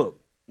Facebook.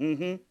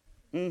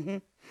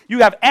 You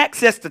have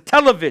access to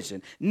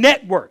television,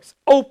 networks,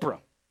 Oprah.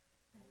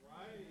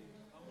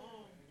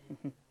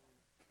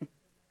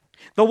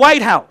 The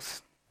White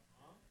House.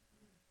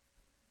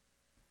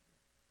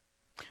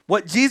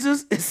 What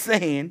Jesus is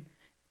saying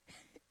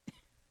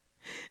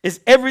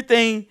is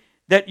everything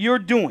that you're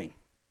doing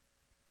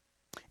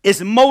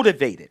is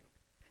motivated,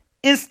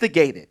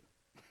 instigated,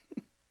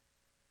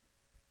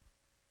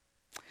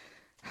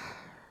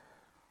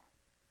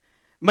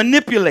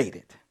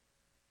 manipulated,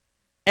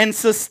 and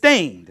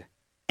sustained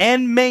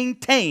and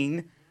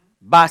maintained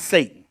by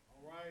Satan.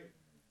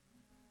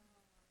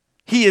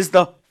 He is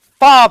the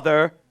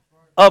father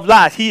of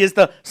lies. He is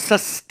the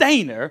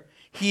sustainer.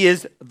 He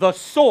is the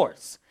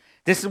source.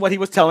 This is what he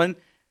was telling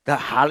the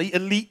highly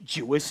elite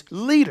Jewish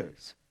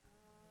leaders.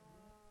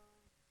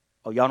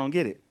 Oh, y'all don't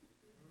get it?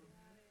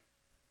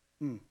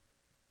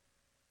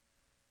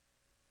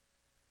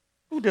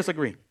 Who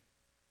disagree?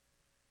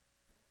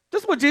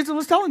 This is what Jesus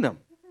was telling them.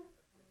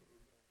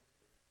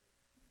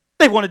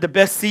 They wanted the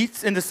best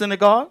seats in the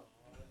synagogue.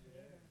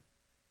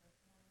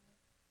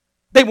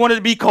 They wanted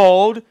to be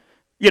called,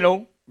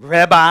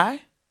 rabbi.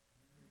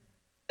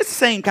 It's the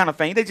same kind of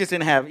thing. They just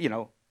didn't have,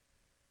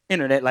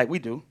 internet like we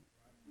do.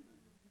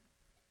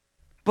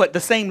 But the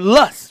same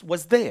lust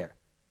was there.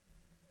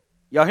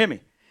 Y'all hear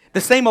me?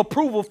 The same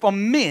approval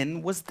from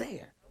men was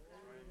there.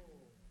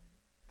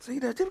 See,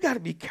 we've got to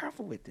be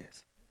careful with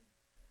this.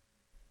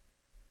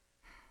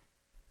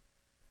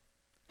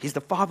 He's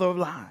the father of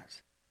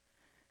lies.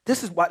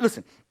 This is why,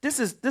 listen, this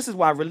is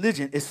why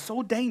religion is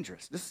so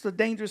dangerous. This is a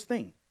dangerous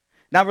thing.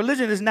 Now,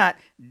 religion is not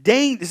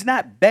it's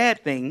not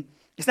bad thing.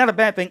 It's not a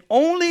bad thing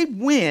only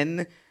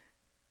when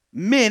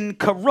men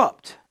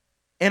corrupt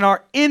and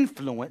are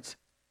influenced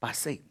by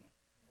Satan.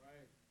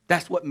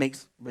 That's what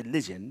makes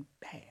religion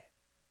bad.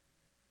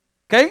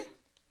 Okay?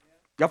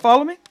 Y'all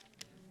follow me?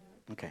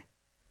 Okay.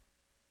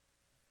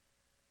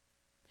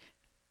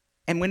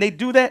 And when they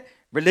do that,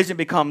 religion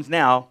becomes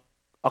now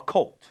a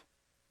cult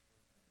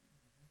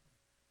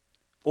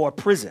or a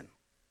prison,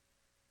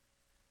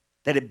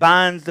 that it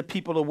binds the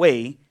people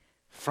away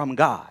from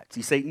God.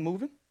 See Satan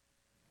moving?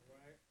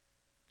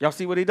 Y'all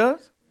see what he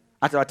does?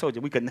 I told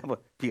you we could never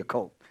be a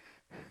cult.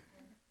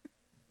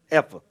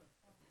 Ever.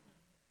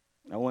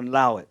 I wouldn't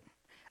allow it.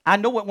 I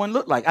know what one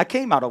looked like. I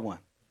came out of one.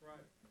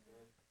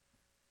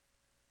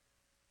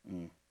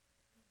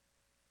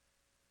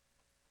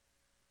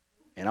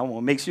 And I want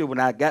to make sure when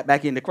I got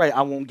back into Christ,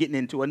 I won't get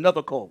into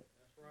another cult.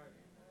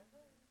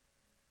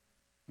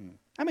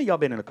 How many of y'all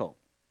been in a cult?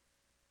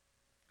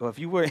 Or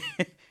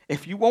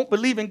if you won't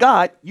believe in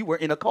God, you were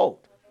in a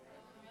cult.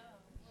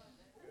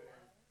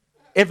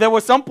 If there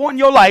was some point in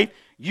your life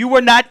you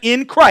were not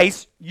in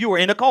Christ, you were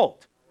in a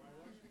cult.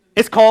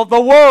 It's called the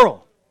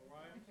world.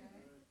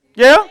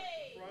 Yeah?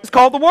 It's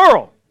called the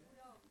world.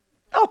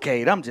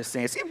 Okay, I'm just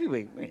saying. See, people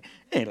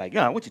ain't like,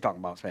 what you talking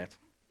about, Pastor?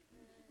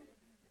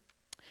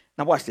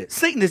 Now watch this.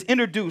 Satan is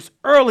introduced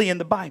early in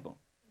the Bible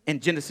in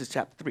Genesis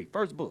chapter 3,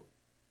 first book.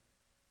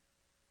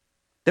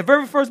 The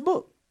very first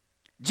book.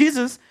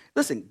 Jesus,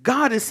 listen,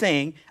 God is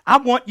saying, I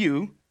want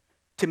you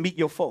to meet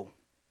your foe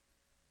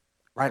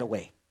right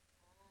away.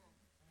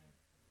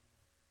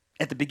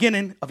 At the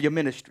beginning of your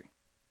ministry.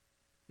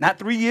 Not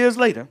 3 years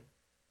later,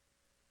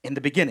 in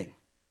the beginning.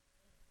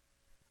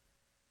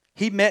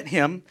 He met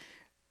him.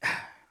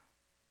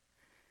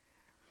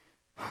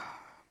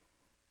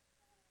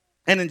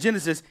 And in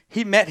Genesis,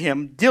 he met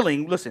him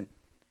dealing, listen,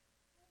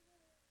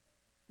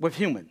 with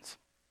humans.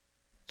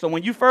 So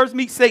when you first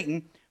meet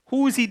Satan,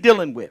 who is he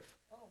dealing with?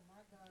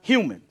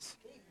 Humans.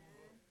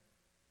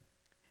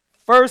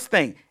 First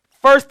in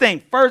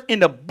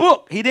the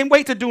book, he didn't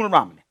wait to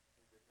Deuteronomy.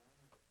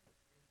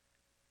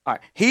 All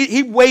right,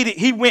 he waited,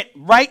 he went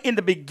right in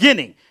the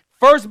beginning.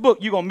 First book,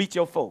 you're going to meet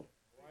your foe.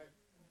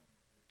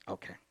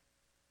 Okay.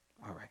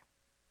 All right.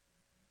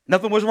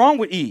 Nothing was wrong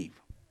with Eve.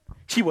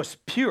 She was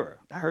pure.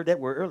 I heard that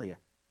word earlier.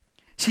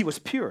 She was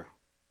pure.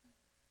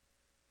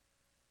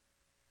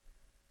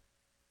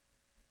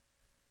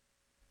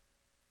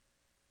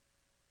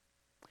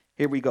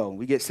 Here we go.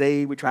 We get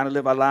saved. We're trying to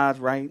live our lives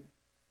right.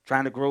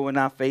 Trying to grow in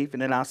our faith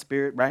and in our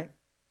spirit, right?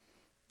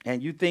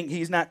 And you think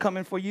he's not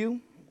coming for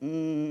you?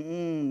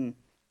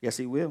 Yes,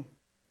 he will.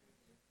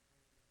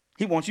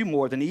 He wants you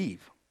more than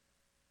Eve.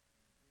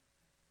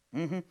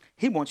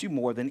 He wants you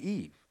more than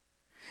Eve.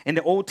 In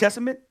the Old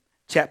Testament,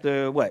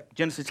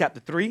 Genesis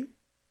chapter 3,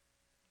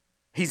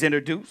 he's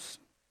introduced.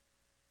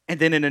 And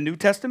then in the New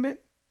Testament,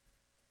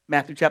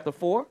 Matthew chapter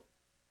 4,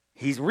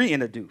 he's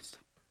reintroduced.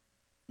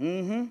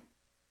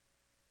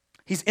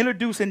 He's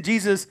introduced in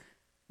Jesus'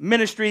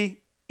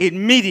 ministry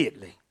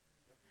immediately.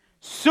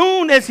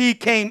 Soon as he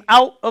came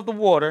out of the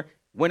water,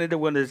 went into the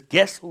wilderness,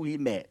 guess who he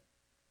met?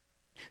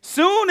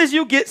 Soon as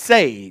you get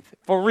saved,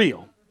 for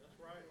real,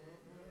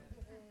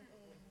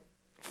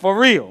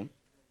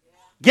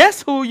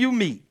 guess who you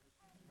meet?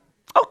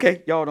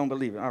 Okay, y'all don't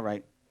believe it. All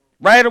right.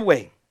 Right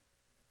away.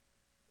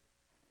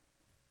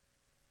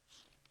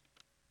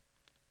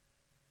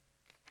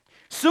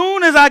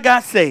 Soon as I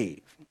got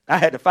saved, I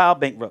had to file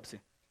bankruptcy.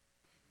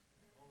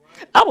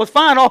 I was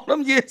fine all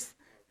them years.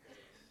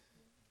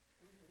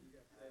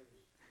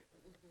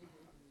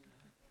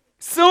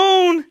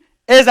 Soon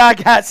as I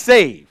got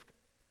saved,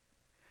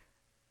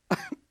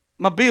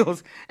 my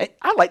bills,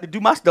 I like to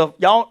do my stuff,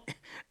 y'all.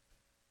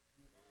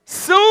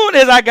 Soon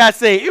as I got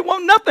saved, it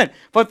wasn't nothing.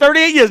 For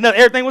 38 years,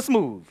 everything was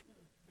smooth.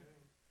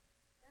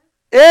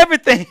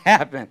 Everything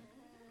happened.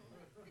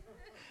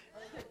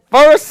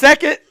 First,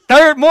 second,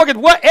 third mortgage,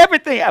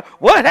 everything happened.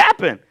 What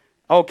happened?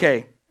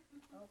 Okay.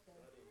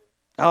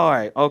 All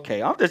right,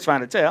 okay. I'm just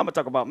trying to tell you. I'm going to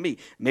talk about me.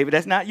 Maybe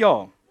that's not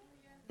y'all.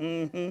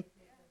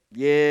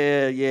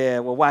 Yeah.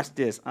 Well, watch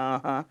this.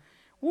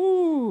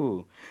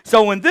 Woo.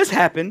 So when this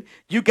happened,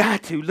 you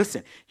got to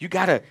listen. You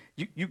gotta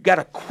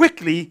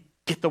quickly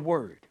get the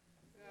word.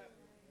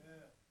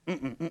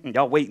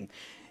 Y'all waiting.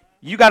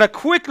 You gotta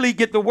quickly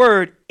get the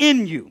word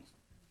in you,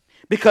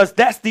 because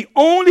that's the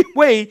only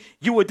way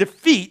you will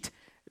defeat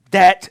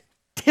that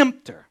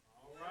tempter.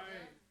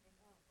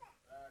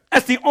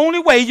 That's the only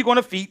way you're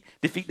going to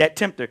defeat that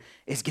tempter,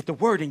 is get the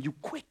word in you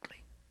quickly.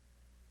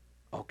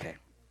 Okay.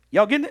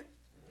 Y'all getting it?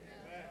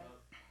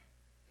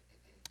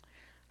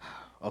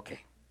 Okay.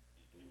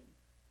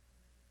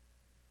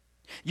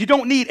 You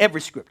don't need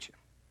every scripture.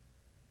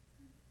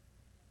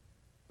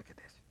 Look at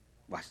this.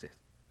 Watch this.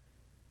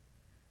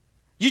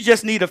 You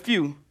just need a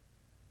few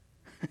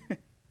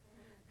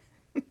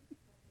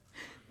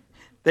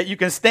that you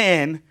can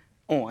stand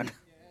on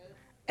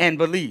and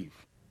believe.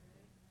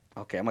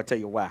 Okay, I'm going to tell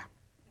you why.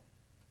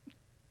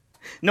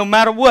 No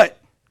matter what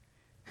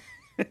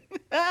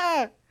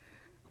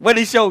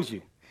he shows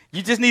you,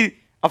 you just need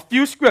a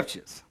few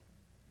scriptures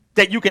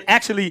that you can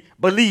actually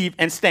believe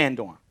and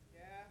stand on.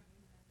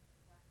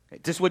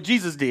 Okay, this is what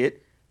Jesus did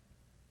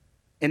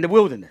in the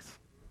wilderness.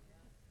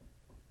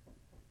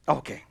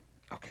 Okay,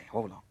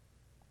 hold on.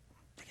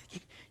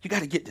 You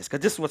got to get this, because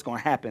this is what's going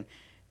to happen.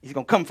 He's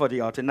going to come for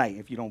y'all tonight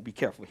if you don't be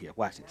careful here.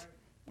 Watch this.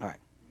 All right.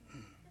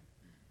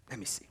 Let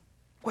me see.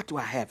 What do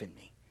I have in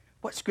me?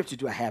 What scripture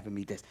do I have in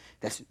me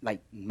that's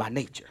like my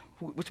nature?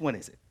 Which one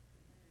is it?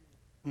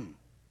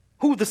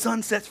 Who the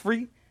Son sets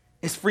free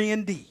is free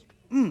indeed.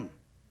 And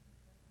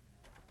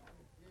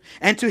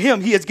to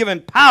him he has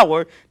given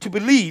power to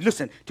believe,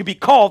 listen, to be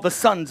called the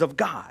sons of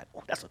God.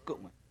 Oh, that's a good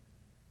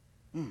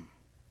one.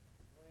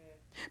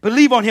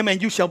 Believe on him and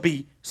you shall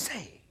be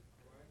saved.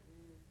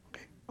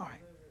 Okay, all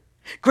right.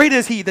 Greater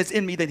is he that's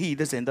in me than he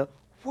that's in the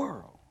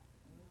world.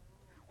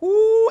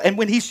 Ooh, and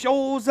when he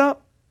shows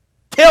up,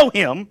 tell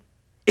him,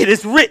 it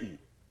is written,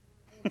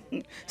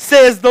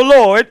 says the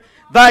Lord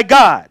thy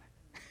God.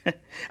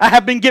 I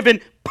have been given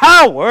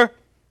power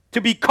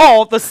to be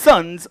called the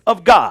sons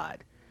of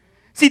God.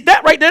 See,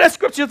 that right there, that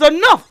scripture is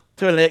enough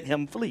to let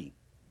him flee,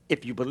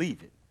 if you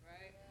believe it.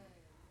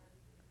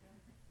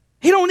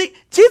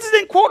 Jesus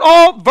didn't quote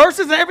all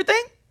verses and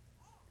everything.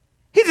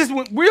 He just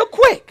went real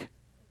quick.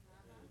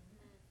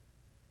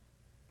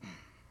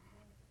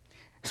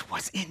 It's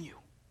what's in you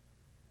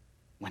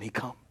when he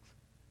comes.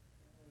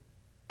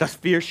 Does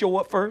fear show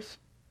up first?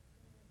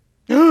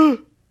 Does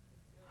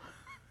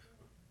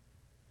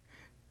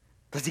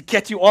he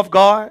catch you off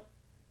guard?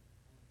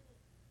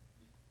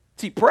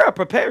 See, prayer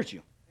prepares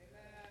you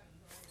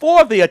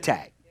for the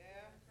attack,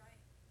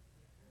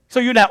 so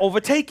you're not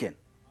overtaken.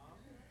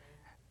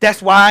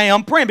 That's why I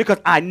am praying, because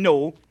I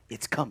know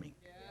it's coming.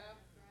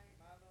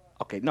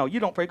 Okay, no, you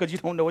don't pray because you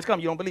don't know it's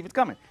coming. You don't believe it's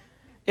coming.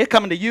 It's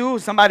coming to you,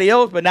 somebody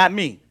else, but not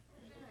me.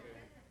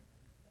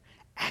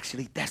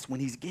 Actually, that's when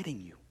he's getting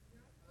you,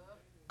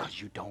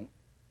 because you don't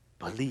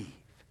believe.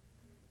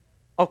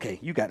 Okay,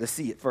 you got to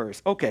see it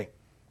first. Okay.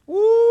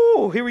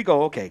 Ooh, here we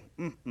go. Okay.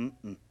 You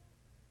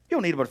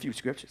don't need but a few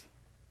scriptures.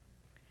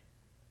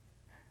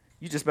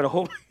 You just better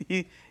hope,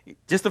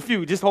 just a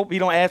few. Just hope you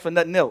don't ask for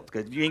nothing else,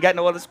 because if you ain't got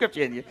no other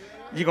scripture in you,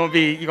 you're gonna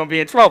be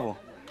in trouble.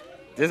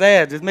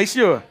 Just make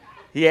sure.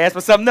 He asked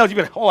for something else. You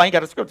better, I ain't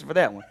got a scripture for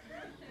that one.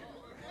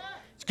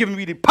 He's giving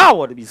me the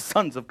power to be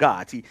sons of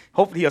God. See,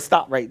 hopefully he'll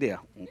stop right there.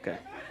 Okay.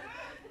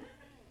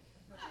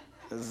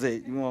 That's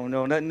it. You won't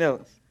know nothing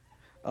else.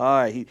 All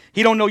right.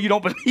 He don't know you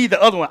don't believe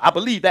the other one. I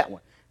believe that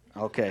one.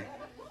 Okay.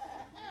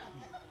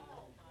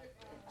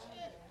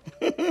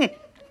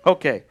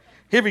 Okay.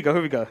 Here we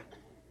go.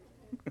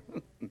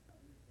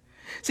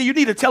 See, you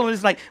need to tell him,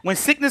 it's like when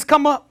sickness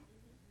come up.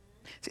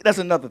 See, that's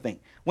another thing.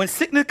 When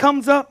sickness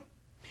comes up,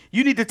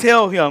 you need to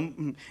tell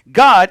him,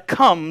 God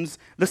comes.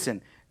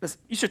 Listen,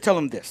 you should tell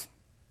him this.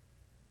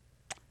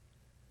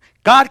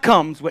 God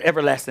comes with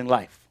everlasting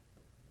life.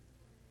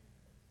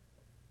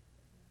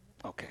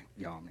 Okay,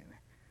 y'all.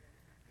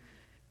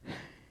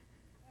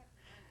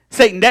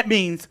 Satan, that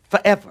means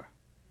forever.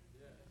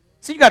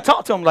 See, you got to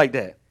talk to him like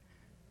that.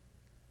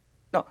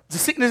 No, the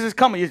sickness is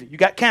coming. You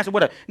got cancer,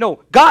 whatever.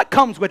 No, God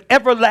comes with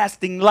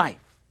everlasting life.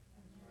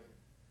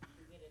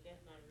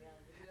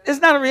 It's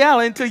not a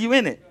reality until you're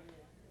in it.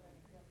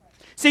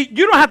 See,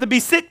 you don't have to be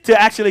sick to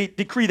actually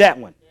decree that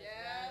one.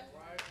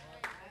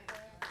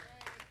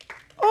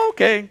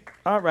 Okay,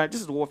 all right, this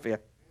is warfare.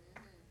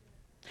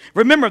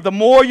 Remember, the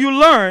more you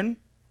learn,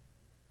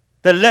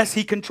 the less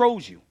he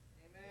controls you.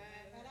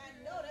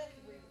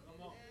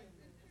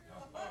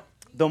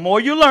 The more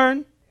you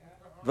learn,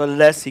 the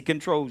less he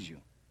controls you.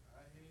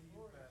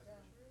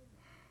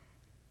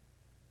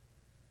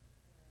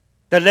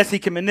 The less he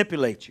can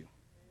manipulate you,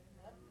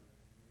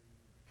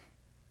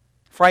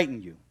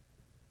 frighten you.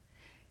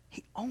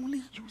 He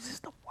only uses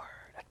the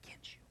word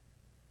against you.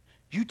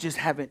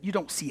 You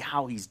don't see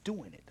how he's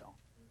doing it, though.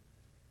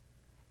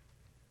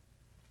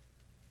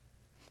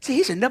 See,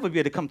 he should never be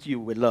able to come to you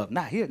with love.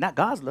 Not here, not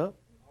God's love.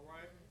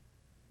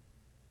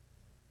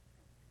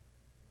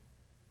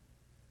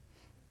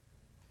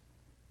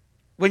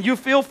 When you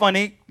feel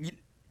funny,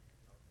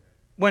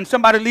 when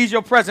somebody leaves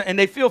your presence and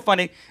they feel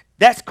funny,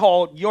 that's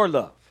called your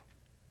love.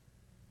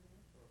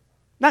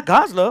 Not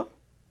God's love.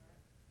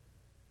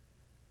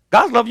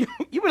 God's love, you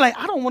be like,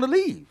 I don't want to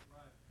leave.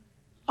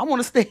 I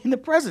want to stay in the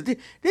presence.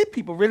 These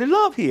people really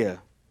love here.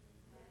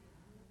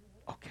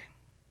 Okay.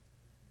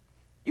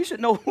 You should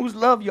know whose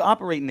love you're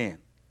operating in.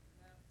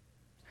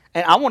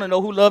 And I want to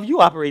know who love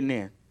you operating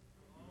in.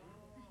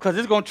 Because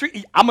it's going to treat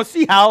you. I'm going to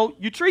see how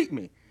you treat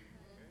me.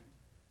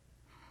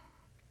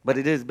 But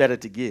it is better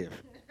to give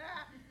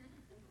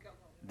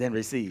than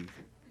receive.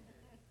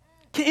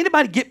 Can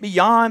anybody get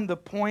beyond the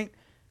point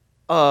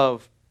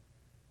of,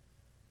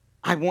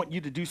 I want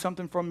you to do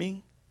something for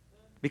me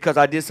because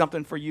I did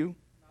something for you?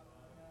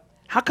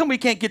 How come we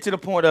can't get to the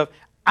point of,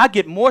 I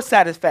get more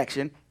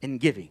satisfaction in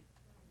giving?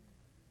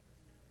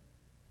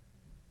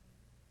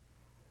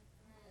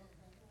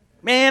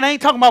 Man, I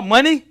ain't talking about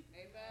money.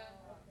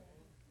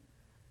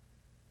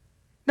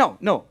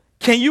 No.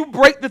 Can you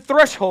break the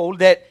threshold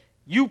that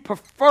you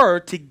prefer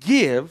to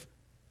give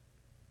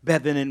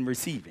better than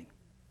receiving?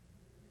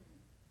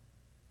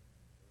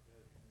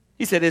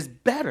 He said it's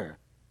better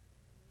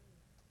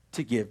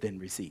to give than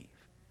receive.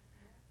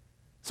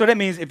 So that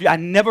means if I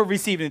never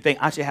receive anything,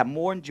 I should have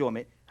more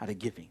enjoyment out of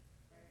giving.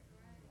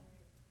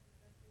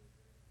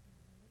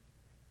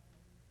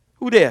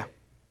 Who there?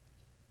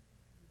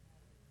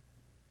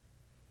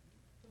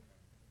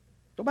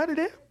 Nobody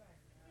there?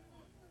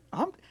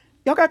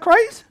 Y'all got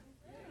Christ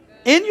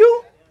in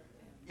you?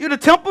 You're the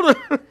temple.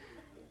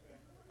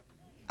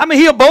 I mean,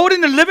 he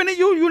abiding and living in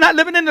you. You're not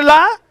living in the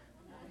lie.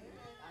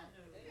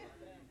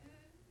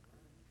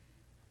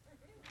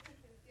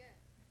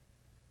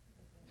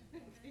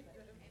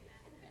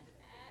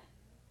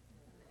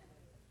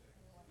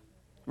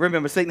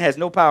 Remember, Satan has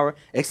no power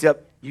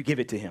except you give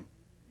it to him.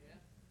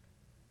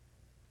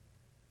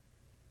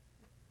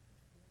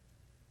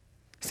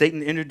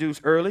 Satan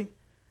introduced early,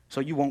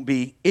 so you won't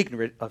be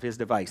ignorant of his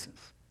devices.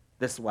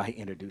 That's why he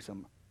introduced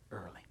them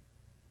early.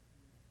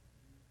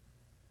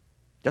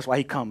 That's why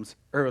he comes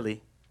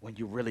early when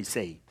you're really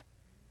saved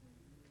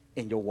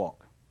in your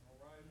walk.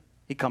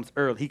 He comes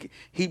early.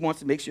 He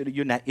wants to make sure that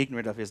you're not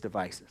ignorant of his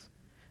devices.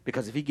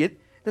 Because if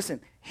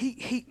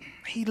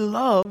he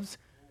loves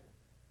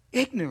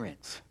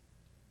ignorance.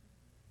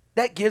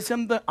 That gives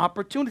him the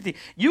opportunity.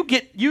 You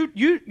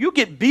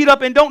get beat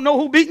up and don't know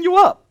who beating you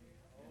up.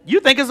 You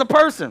think it's a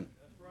person.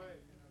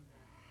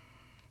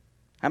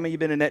 How many of you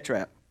been in that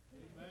trap?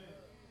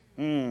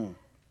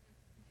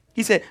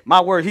 He said,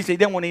 my word, he said,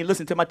 they don't want to even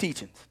listen to my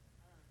teachings.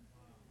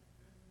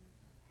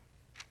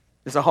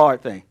 It's a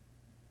hard thing.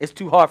 It's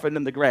too hard for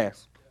them to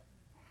grasp.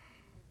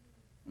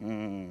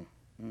 Nothing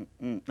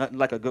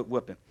like a good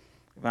whipping.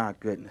 My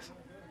goodness.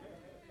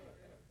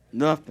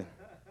 Nothing.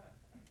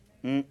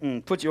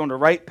 Put you on the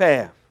right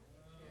path.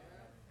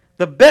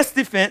 The best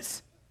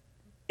defense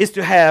is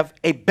to have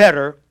a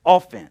better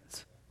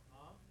offense.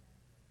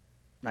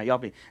 Now,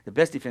 the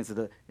best defense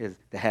is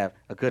to have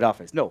a good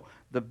offense. No,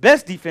 the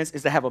best defense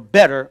is to have a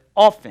better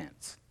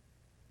offense.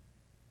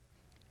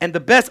 And the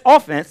best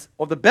offense,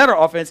 or the better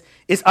offense,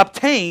 is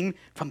obtained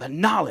from the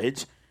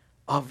knowledge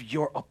of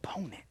your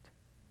opponent.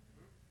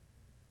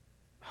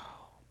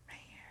 Oh, man.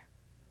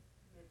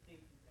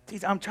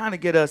 I'm trying to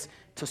get us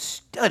to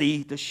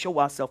study to show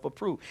ourselves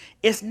approved.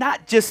 It's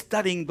not just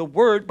studying the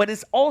word, but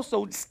it's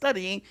also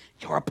studying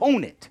your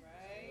opponent.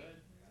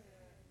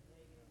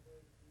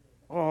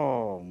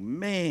 Oh,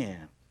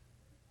 man.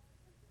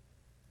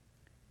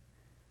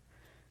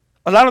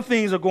 A lot of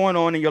things are going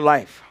on in your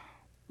life,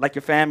 like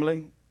your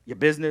family, your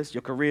business,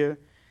 your career.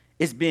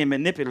 It's being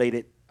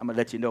manipulated, I'm going to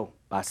let you know,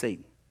 by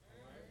Satan.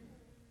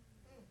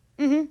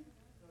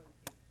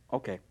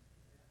 Okay.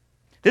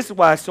 This is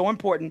why it's so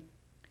important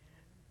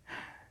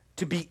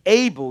to be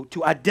able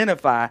to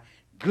identify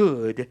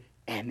good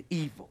and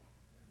evil.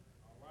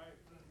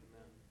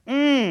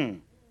 Oh,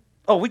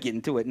 we're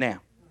getting to it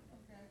now.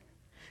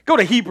 Go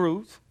to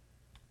Hebrews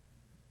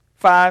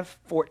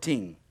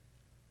 5:14.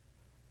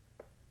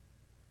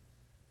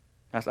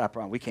 That's our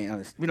problem. We can't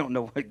understand. We don't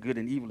know what good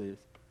and evil is.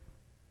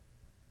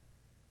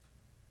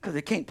 Because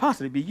it can't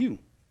possibly be you.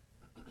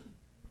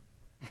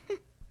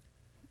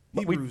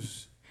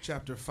 Hebrews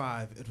chapter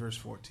 5 at verse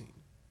 14.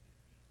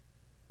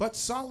 But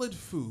solid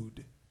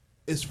food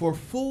is for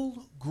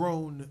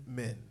full-grown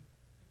men,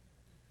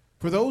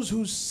 for those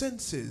whose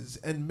senses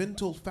and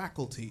mental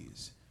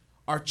faculties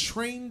are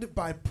trained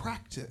by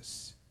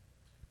practice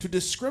to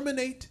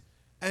discriminate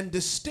and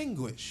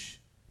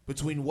distinguish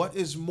between what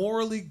is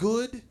morally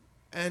good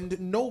and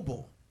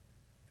noble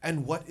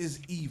and what is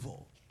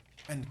evil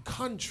and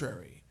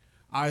contrary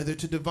either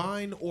to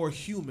divine or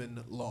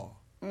human law.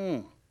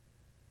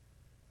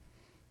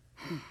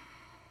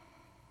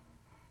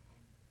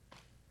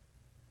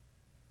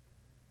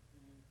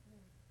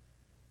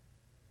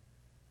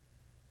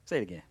 Say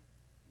it again.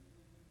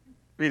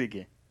 Read it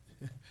again.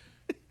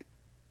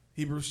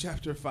 Hebrews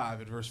chapter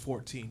 5 at verse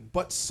 14.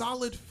 But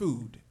solid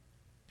food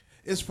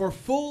is for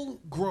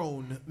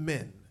full-grown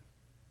men,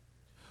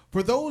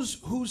 for those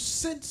whose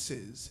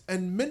senses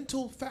and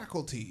mental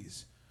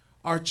faculties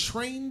are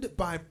trained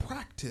by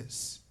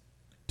practice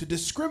to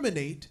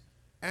discriminate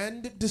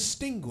and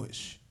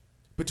distinguish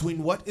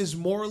between what is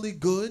morally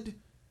good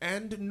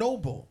and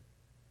noble,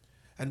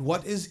 and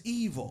what is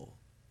evil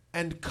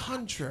and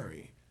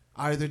contrary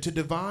either to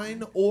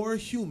divine or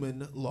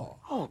human law.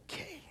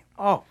 Okay.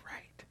 All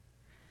right.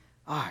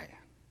 All right.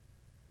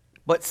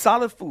 But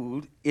solid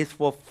food is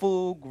for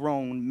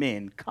full-grown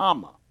men,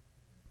 comma,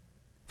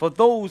 for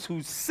those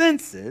whose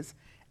senses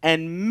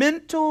and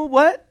mental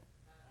what?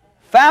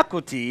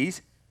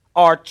 Faculties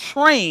are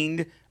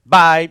trained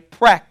by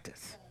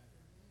practice.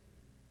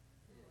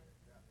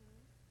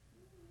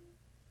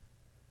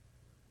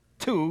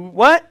 To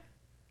what?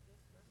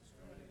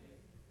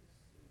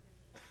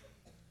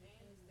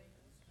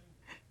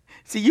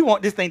 See, you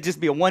want this thing just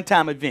be a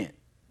one-time event.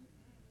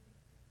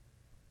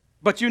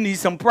 But you need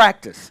some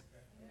practice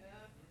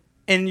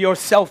in your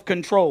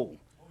self-control.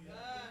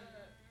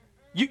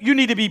 You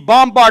need to be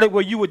bombarded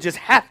where you would just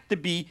have to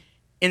be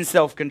in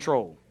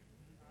self-control.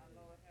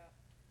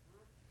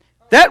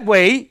 That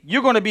way,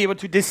 you're going to be able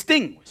to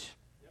distinguish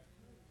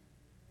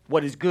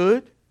what is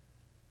good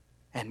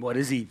and what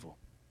is evil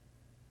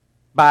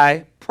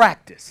by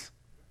practice.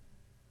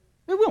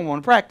 We don't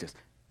want to practice.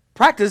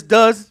 Practice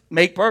does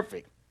make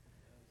perfect.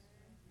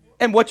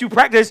 And what you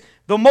practice,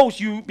 the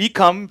most you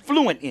become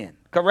fluent in.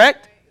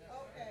 Correct?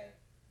 Okay.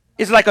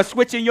 It's like a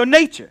switch in your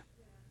nature.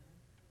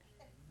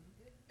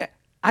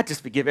 I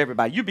just forgive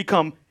everybody. You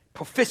become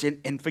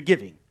proficient in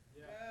forgiving.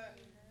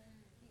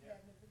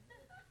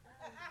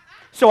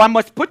 So I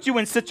must put you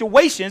in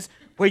situations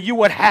where you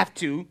would have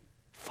to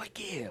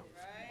forgive.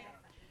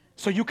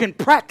 So you can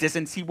practice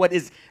and see what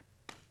is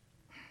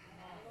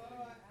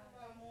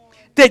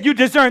that you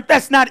discern.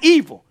 That's not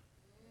evil.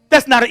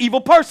 That's not an evil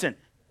person.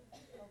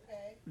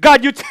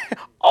 God,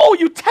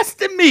 you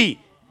tested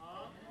me.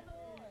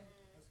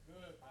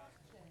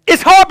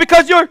 It's hard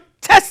because you're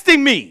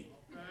testing me.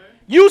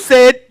 You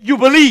said you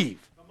believe.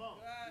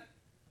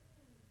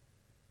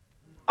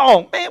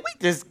 Oh, man, we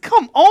just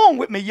come on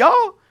with me,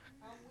 y'all.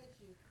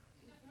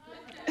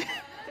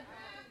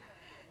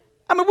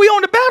 I mean, we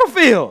on the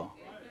battlefield.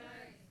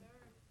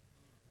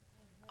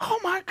 Oh,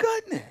 my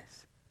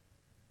goodness.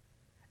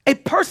 A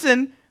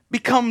person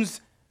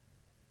becomes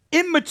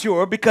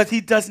immature because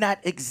he does not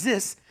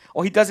exist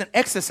or he doesn't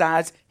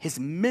exercise his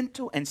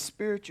mental and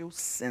spiritual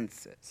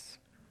senses.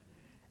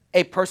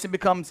 A person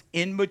becomes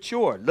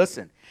immature,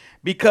 listen,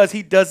 because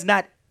he does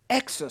not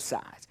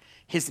exercise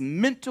his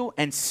mental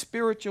and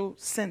spiritual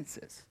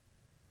senses.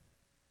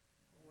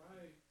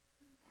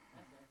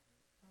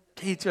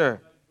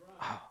 Teacher,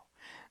 oh,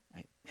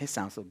 it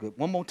sounds so good.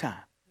 One more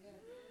time.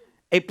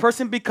 A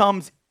person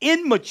becomes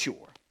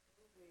immature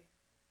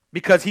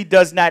because he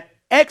does not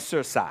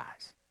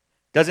exercise,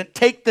 doesn't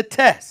take the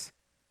test,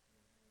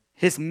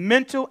 his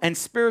mental and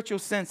spiritual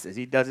senses.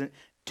 He doesn't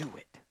do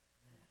it.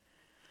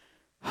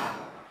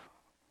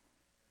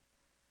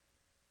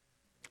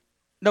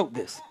 Note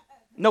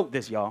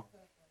this, y'all.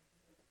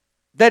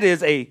 That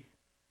is a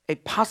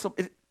possible,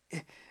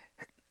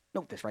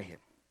 note this right here.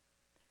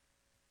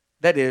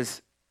 That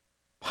is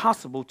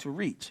possible to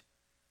reach.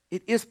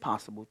 It is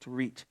possible to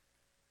reach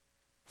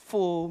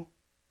full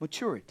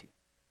maturity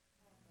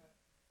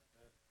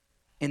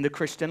in the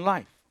Christian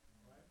life.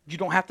 You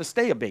don't have to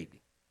stay a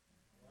baby.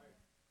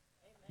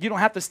 You don't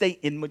have to stay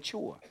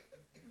immature.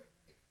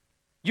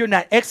 You're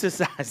not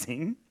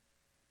exercising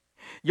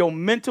your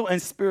mental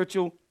and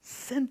spiritual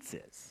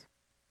senses.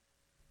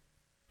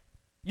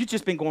 You've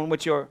just been going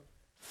with your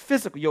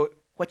physical,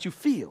 what you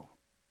feel,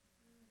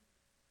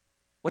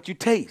 what you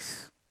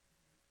taste.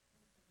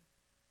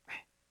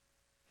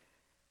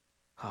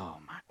 Oh,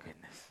 my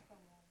goodness.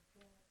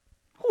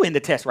 Who in the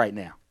test right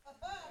now?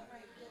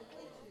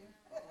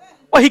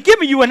 Well, he's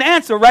giving you an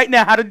answer right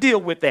now how to deal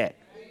with that.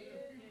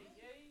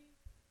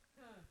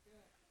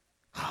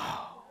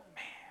 Oh,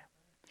 man.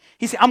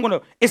 He said,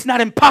 it's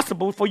not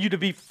impossible for you to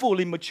be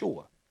fully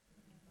mature.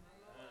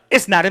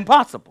 It's not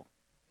impossible.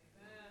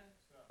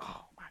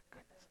 Oh, my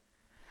goodness.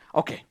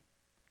 Okay.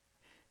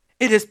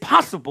 It is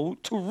possible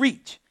to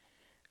reach,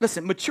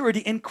 listen, maturity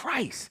in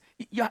Christ.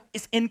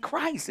 It's in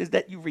Christ is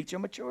that you reach your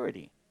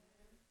maturity.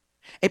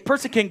 A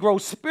person can grow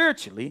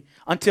spiritually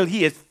until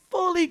he is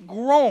fully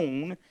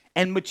grown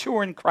and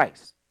mature in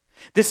Christ.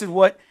 This is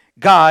what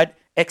God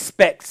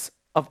expects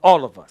of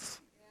all of us.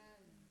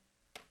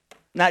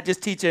 Not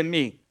just teaching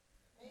me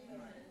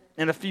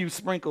and a few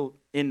sprinkled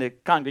in the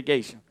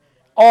congregation.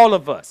 All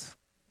of us.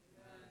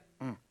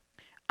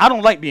 I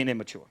don't like being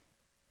immature.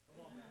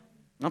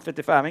 I'm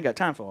 55. I ain't got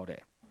time for all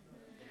that.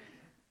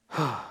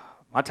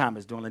 My time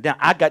is dwindling down.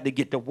 I got to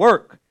get to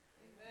work.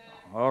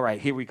 All right,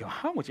 here we go.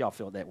 How much y'all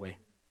feel that way?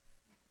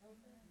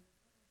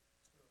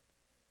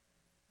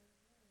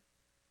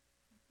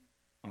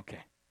 Okay.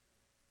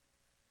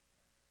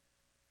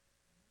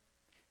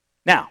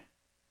 Now,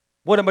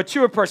 what a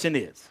mature person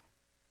is.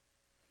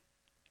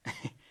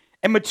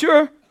 A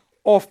mature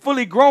or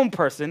fully grown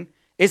person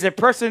is a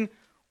person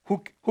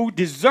who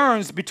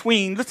discerns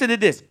between, listen to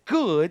this,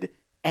 good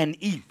and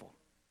evil.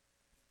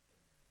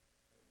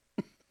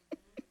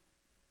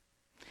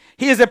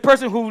 He is a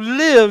person who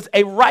lives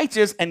a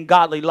righteous and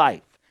godly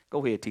life.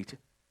 Go ahead, teacher.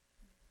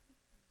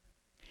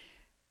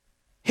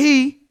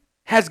 He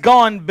has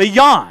gone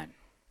beyond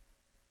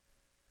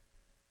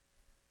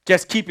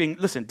just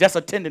just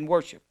attending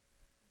worship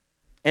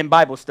and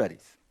Bible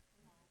studies.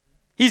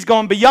 He's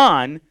gone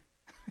beyond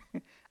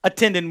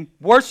attending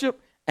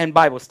worship and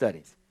Bible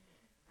studies.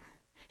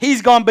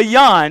 He's gone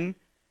beyond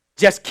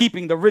just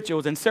keeping the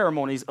rituals and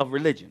ceremonies of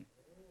religion.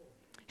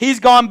 He's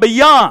gone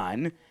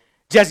beyond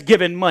just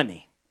giving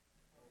money.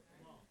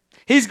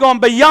 He's gone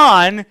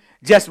beyond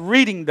just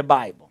reading the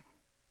Bible.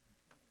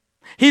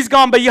 He's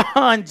gone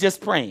beyond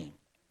just praying.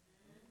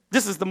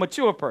 This is the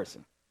mature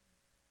person,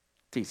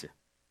 teacher.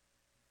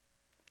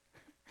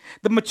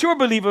 The mature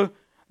believer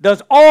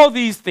does all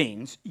these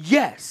things,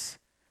 yes,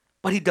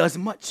 but he does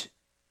much,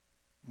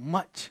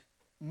 much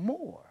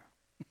more.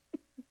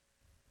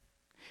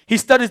 He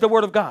studies the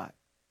Word of God.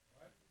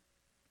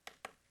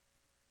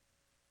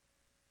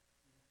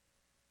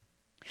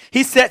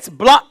 He sets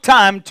block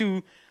time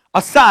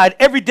aside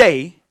every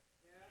day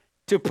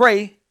to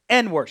pray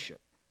and worship.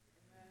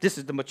 This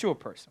is the mature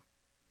person.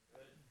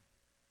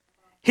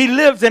 He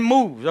lives and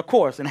moves, of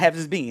course, and has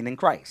his being in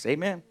Christ.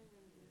 Amen.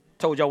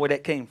 Told y'all where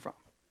that came from.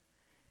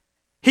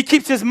 He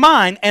keeps his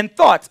mind and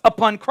thoughts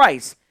upon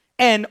Christ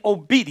and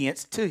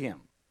obedience to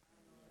him.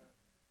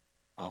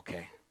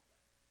 Okay.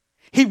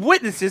 He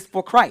witnesses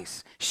for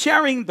Christ,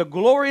 sharing the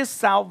glorious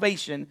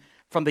salvation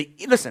from the,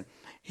 listen,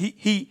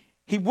 he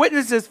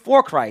witnesses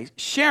for Christ,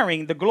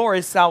 sharing the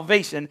glorious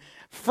salvation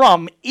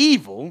from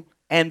evil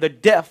and the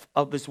death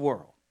of this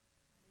world.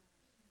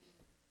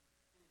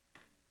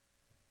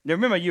 Now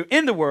remember, you're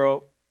in the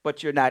world,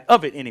 but you're not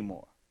of it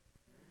anymore.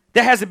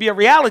 There has to be a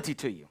reality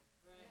to you.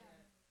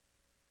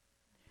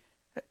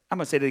 I'm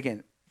going to say that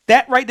again.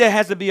 That right there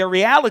has to be a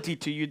reality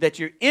to you that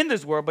you're in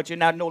this world, but you're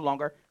not no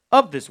longer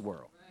of this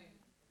world.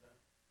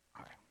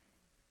 All right.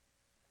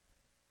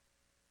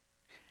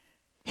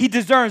 He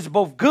discerns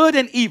both good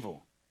and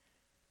evil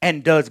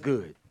and does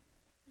good.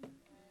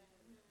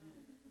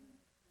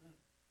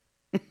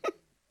 Did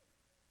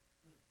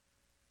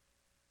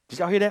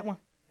y'all hear that one?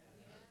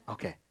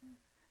 Okay.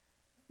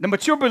 The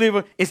mature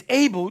believer is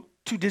able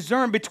to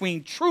discern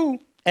between true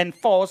and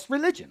false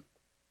religion.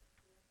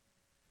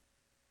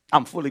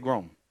 I'm fully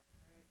grown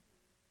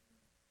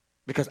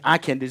because I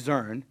can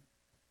discern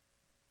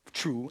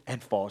true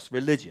and false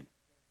religion.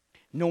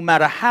 No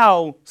matter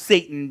how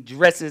Satan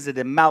dresses it,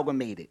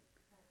 amalgamate it.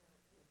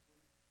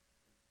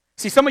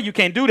 See, some of you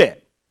can't do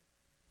that.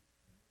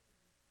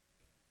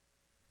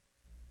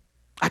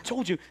 I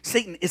told you,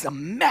 Satan is a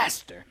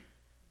master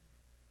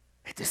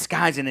at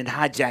disguising and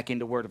hijacking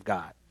the word of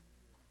God.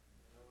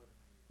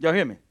 Y'all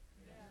hear me?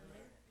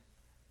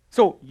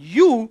 So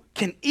you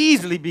can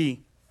easily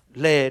be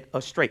led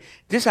astray.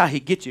 This is how he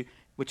gets you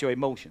with your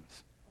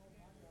emotions.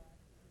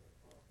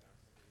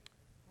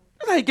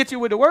 That's how he gets you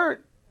with the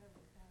word.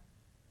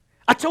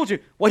 I told you,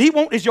 what he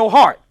wants is your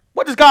heart.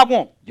 What does God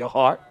want? Your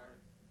heart.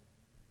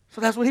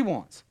 So that's what he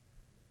wants.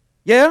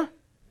 Yeah?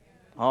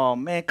 Oh,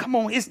 man, come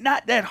on. It's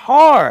not that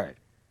hard.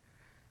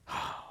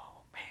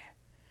 Oh, man.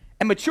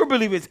 A mature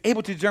believer is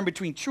able to discern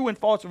between true and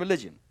false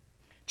religion,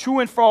 true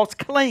and false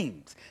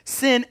claims,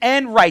 sin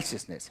and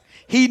righteousness.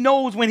 He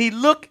knows when he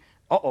look.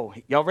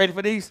 Y'all ready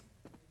for these?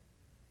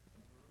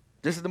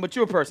 This is the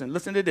mature person.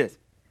 Listen to this.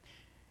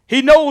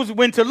 He knows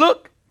when to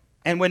look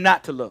and when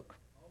not to look.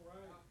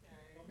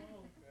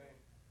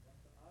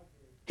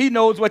 He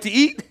knows what to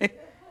eat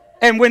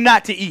and when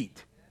not to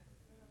eat.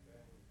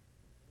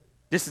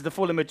 This is the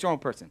fully mature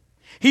person.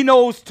 He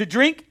knows to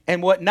drink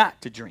and what not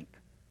to drink.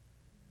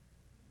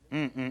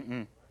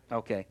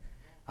 Okay.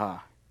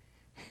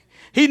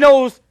 He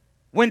knows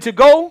when to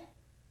go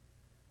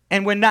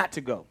and when not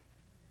to go.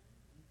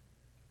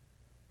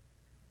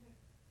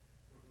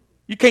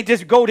 You can't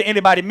just go to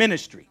anybody's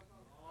ministry.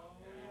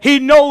 He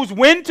knows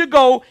when to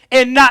go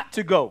and not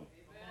to go.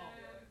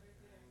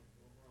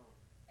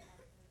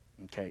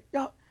 Okay.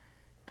 Y'all.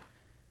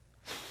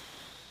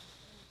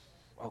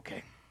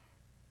 Okay.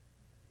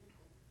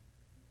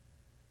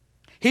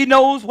 He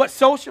knows what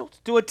socials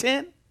to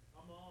attend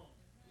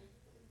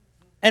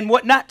and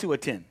what not to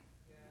attend.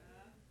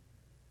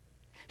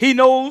 He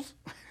knows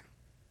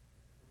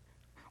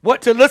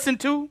what to listen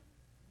to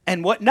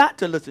and what not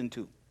to listen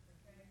to.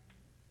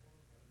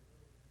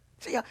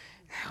 See, man,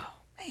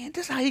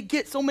 this is how he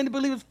gets so many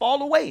believers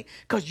fall away,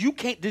 because you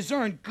can't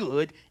discern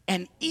good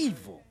and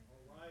evil.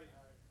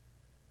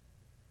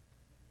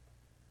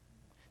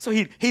 So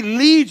he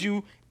leads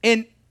you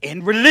in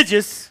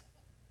religious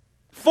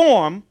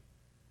form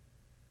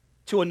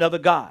to another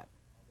God.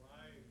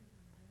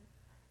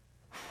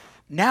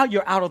 Now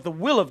you're out of the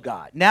will of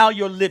God. Now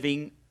you're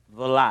living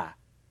the lie.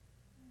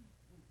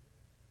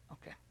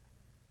 Okay.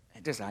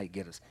 And this is how he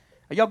gets us.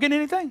 Are y'all getting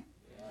anything?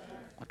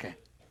 Okay.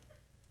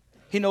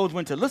 He knows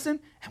when to listen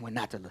and when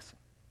not to listen.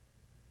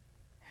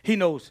 He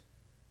knows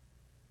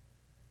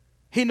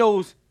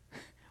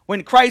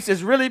when Christ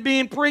is really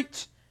being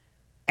preached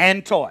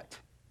and taught,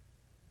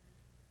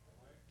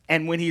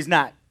 and when he's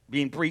not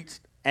being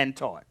preached and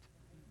taught.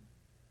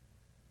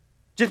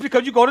 Just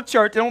because you go to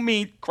church, it don't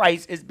mean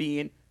Christ is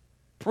being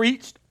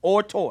preached,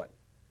 or taught.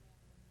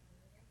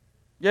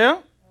 Yeah?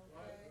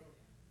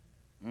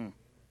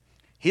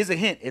 Here's a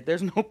hint. If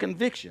there's no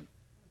conviction,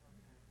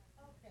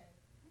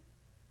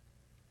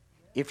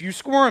 if you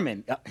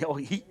squirming,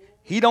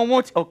 he don't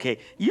want you. Okay,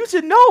 you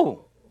should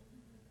know.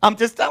 I'm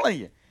just telling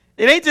you.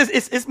 It ain't just,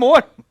 it's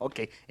more.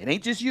 Okay, it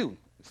ain't just you.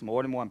 It's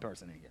more than one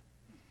person in here.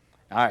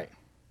 All right.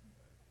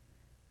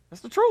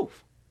 That's the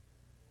truth.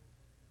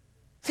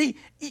 See,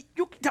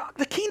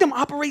 the kingdom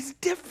operates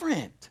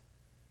different.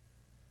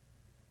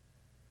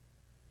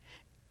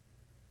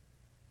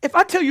 If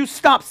I tell you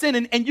stop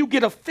sinning and you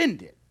get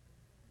offended,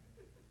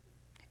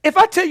 if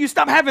I tell you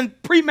stop having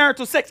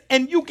premarital sex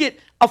and you get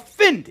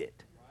offended,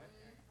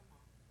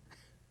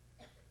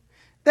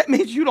 that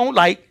means you don't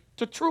like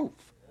the truth.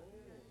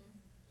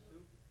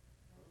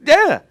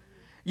 Yeah,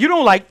 you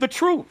don't like the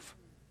truth.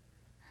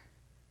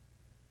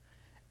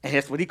 And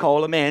that's what he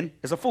called a man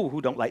is a fool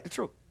who don't like the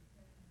truth.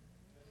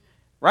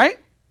 Right?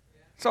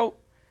 So,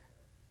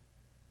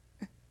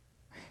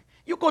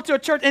 you go to a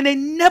church and they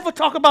never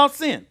talk about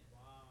sin.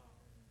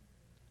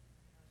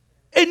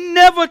 They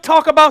never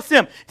talk about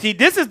sin. See,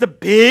 this is the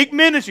big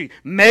ministry,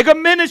 mega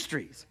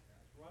ministries.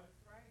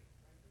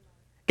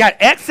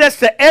 Got access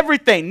to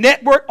everything,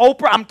 network,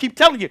 Oprah, I'm keep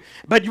telling you.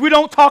 But we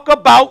don't talk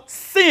about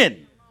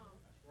sin.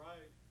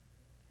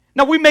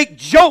 Now, we make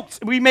jokes,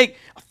 we make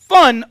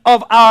fun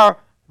of our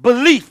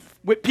belief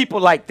with people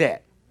like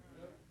that.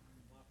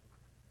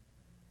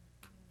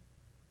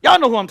 Y'all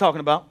know who I'm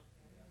talking about.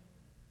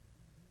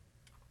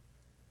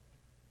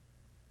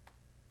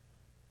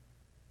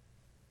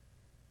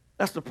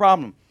 That's the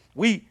problem.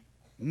 We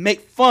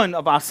make fun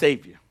of our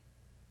Savior.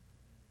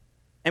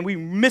 And we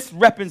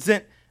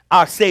misrepresent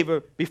our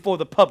Savior before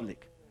the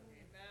public.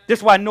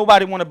 That's why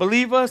nobody want to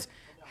believe us.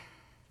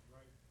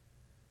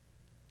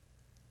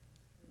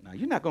 Now,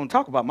 you're not going to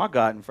talk about my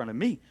God in front of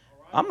me.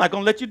 I'm not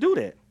going to let you do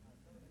that.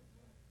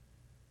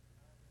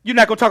 You're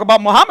not going to talk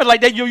about Muhammad like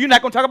that. You're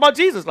not going to talk about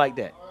Jesus like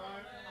that.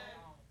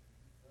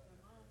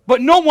 But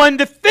no one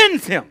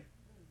defends him.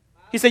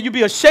 He said, you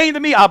be ashamed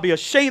of me, I'll be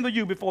ashamed of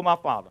you before my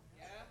Father.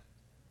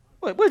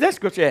 Where's that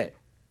scripture at?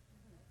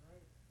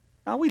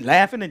 Now we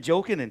laughing and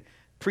joking and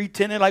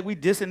pretending like we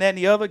this and that and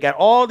the other. Got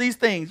all these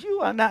things.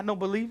 You are not no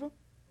believer.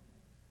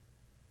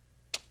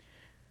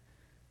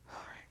 All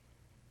right.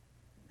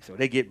 So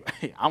they get,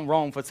 I'm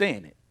wrong for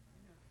saying it.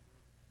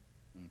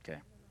 Okay.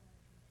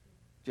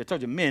 I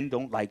told you men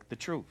don't like the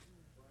truth.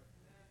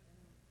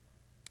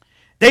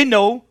 They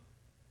know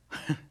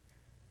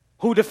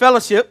who to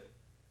fellowship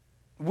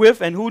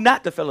with and who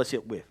not to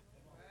fellowship with.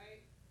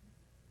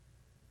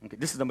 Okay,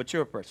 this is a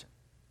mature person.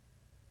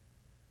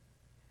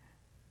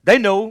 They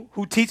know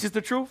who teaches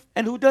the truth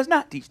and who does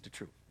not teach the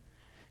truth.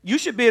 You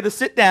should be able to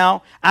sit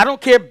down. I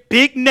don't care,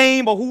 big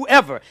name or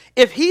whoever.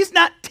 If he's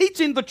not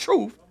teaching the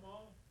truth,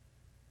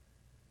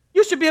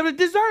 you should be able to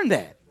discern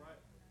that.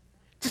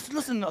 Just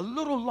listen a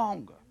little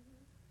longer.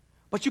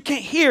 But you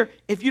can't hear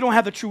if you don't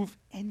have the truth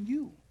in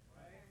you.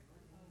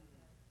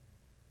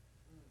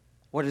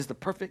 What is the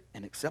perfect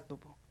and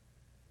acceptable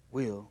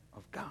will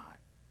of God?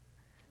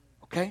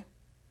 Okay?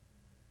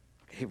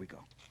 Okay, here we go.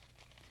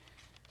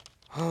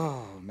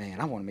 Oh, man,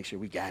 I want to make sure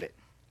we got it.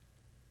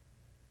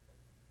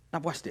 Now,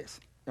 watch this.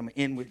 I'm going to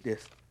end with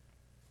this.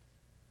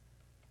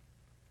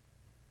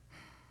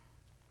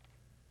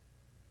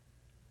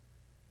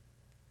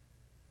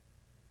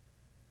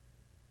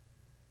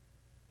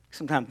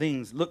 Sometimes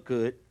things look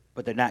good,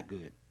 but they're not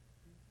good.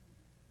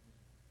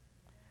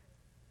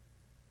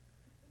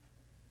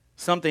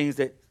 Some things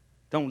that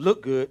don't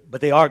look good,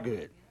 but they are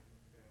good.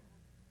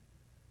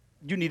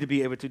 You need to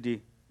be able to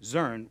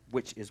discern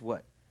which is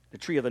what? The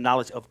tree of the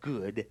knowledge of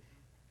good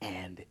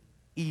and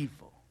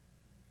evil.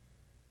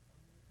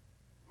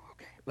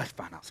 Okay, let's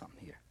find out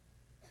something here.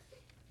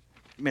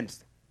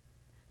 Minister.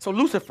 So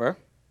Lucifer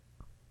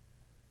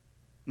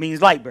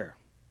means light bearer.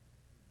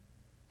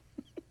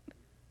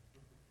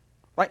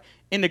 Right?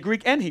 In the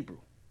Greek and Hebrew.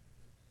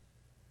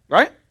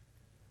 Right?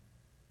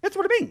 That's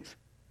what it means.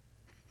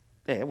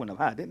 Yeah, it went up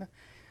high, didn't it?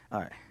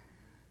 All right.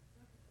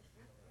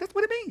 That's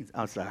what it means.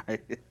 I'm sorry.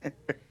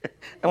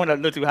 I went up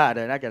a little too high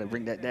there, and I got to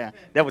bring that down.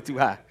 That was too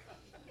high.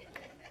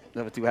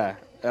 That was too high.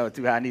 That was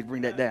too high. I need to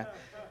bring that down.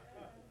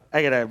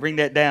 I got to bring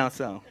that down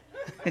some.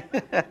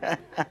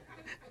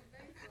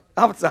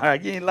 I'm sorry.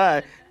 You ain't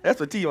lying. That's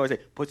what T always say.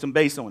 Put some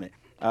bass on it.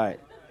 All right.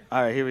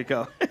 All right, here we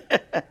go.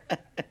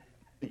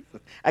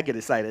 I get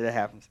excited. That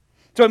happens.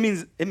 So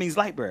it means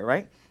light bearer,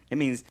 right? It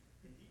means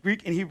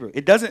Greek and Hebrew.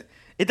 It doesn't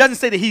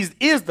say that he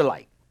is the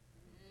light.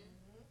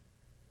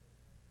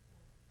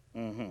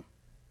 Mm-hmm.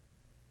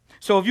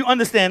 So if you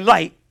understand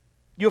light,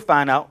 you'll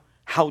find out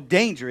how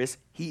dangerous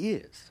he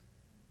is.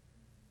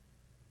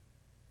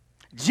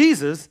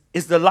 Jesus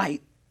is the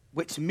light,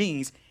 which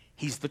means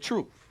he's the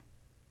truth.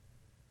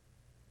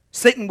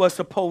 Satan was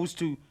supposed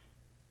to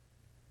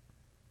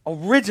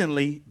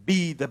originally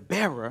be the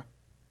bearer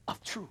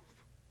of truth.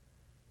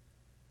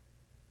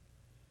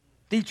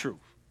 The truth.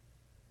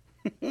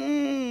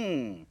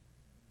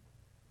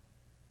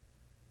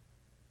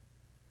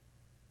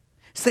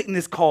 Satan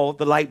is called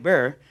the light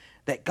bearer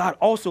that God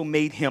also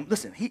made him,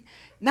 listen, he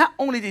not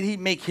only did he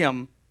make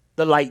him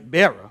the light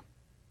bearer,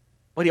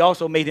 but he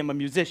also made him a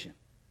musician.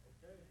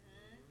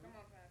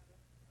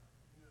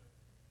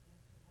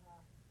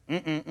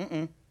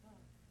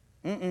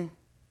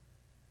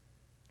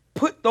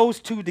 Put those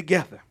two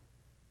together.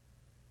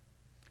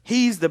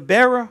 He's the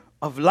bearer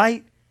of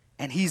light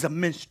and he's a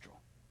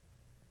minstrel.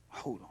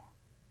 Hold on.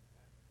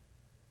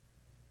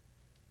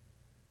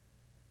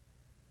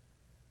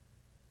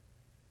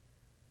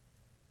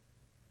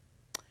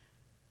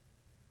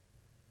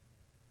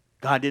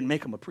 God didn't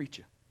make him a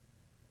preacher.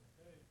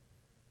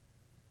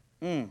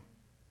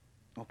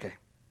 Okay.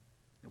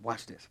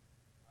 Watch this.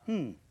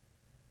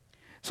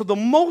 So the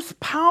most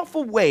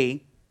powerful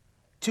way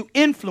to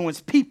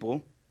influence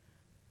people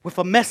with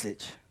a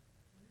message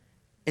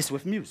is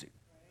with music.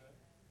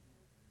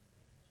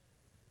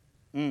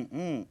 I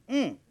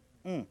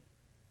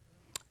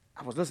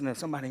was listening to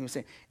somebody who was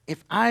saying,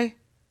 if I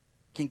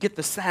can get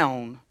the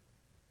sound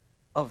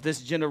of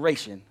this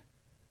generation,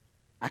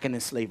 I can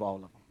enslave all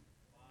of them.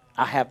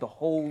 I have the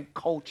whole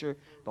culture,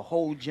 the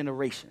whole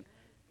generation,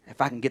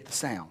 if I can get the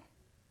sound.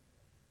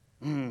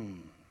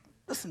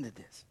 Listen to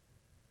this.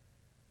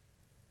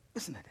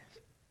 Listen to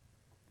this.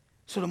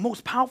 So the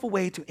most powerful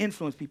way to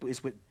influence people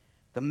is with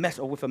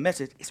the with a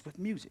message is with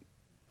music.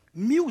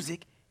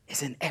 Music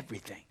is in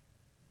everything.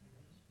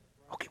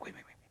 Okay, wait.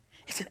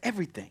 It's in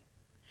everything.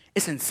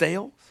 It's in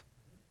sales.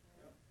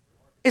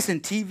 It's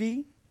in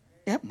TV,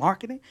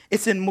 marketing.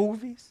 It's in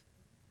movies,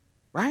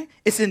 right?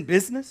 It's in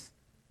business.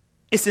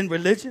 It's in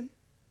religion.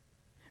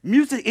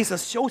 Music is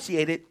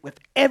associated with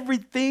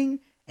everything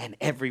and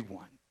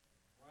everyone.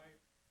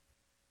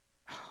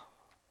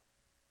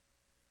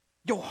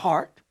 Your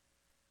heart.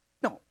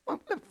 No,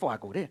 before I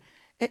go there.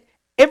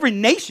 Every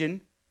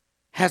nation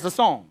has a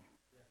song.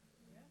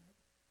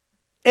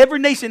 Every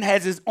nation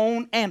has its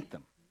own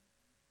anthem.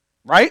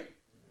 Right?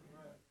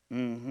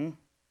 Wow.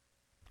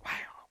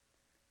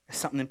 There's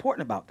something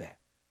important about that.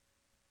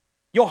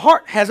 Your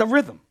heart has a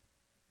rhythm.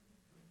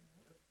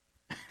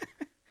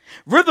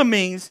 Rhythm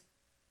means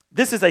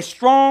this is a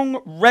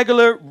strong,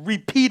 regular,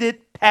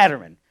 repeated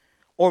pattern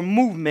or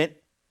movement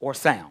or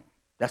sound.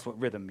 That's what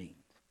rhythm means.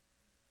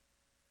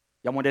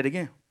 Y'all want that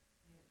again?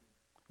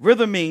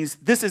 Rhythm means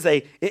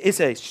it's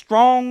a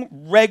strong,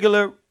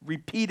 regular,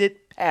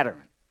 repeated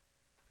pattern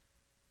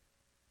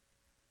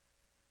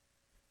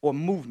or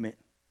movement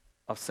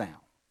of sound.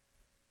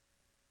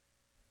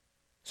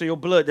 So your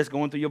blood that's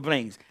going through your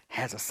veins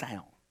has a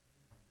sound.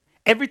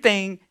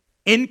 Everything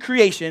in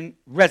creation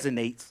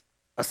resonates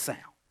a sound.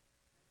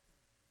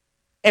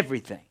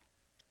 Everything.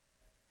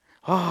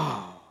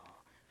 Oh.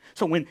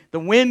 So when the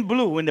wind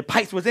blew and the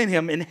pipes was in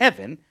him in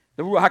heaven,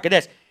 the Ruach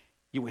HaKodesh,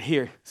 you would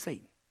hear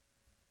Satan.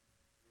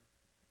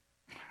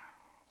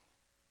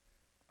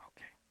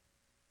 Okay.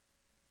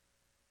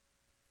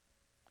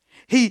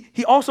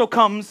 He also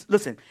comes,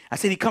 listen, I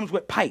said he comes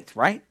with pipes,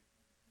 right?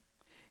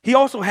 He's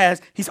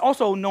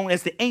also known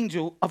as the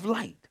angel of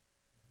light.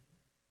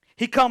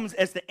 He comes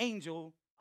as the angel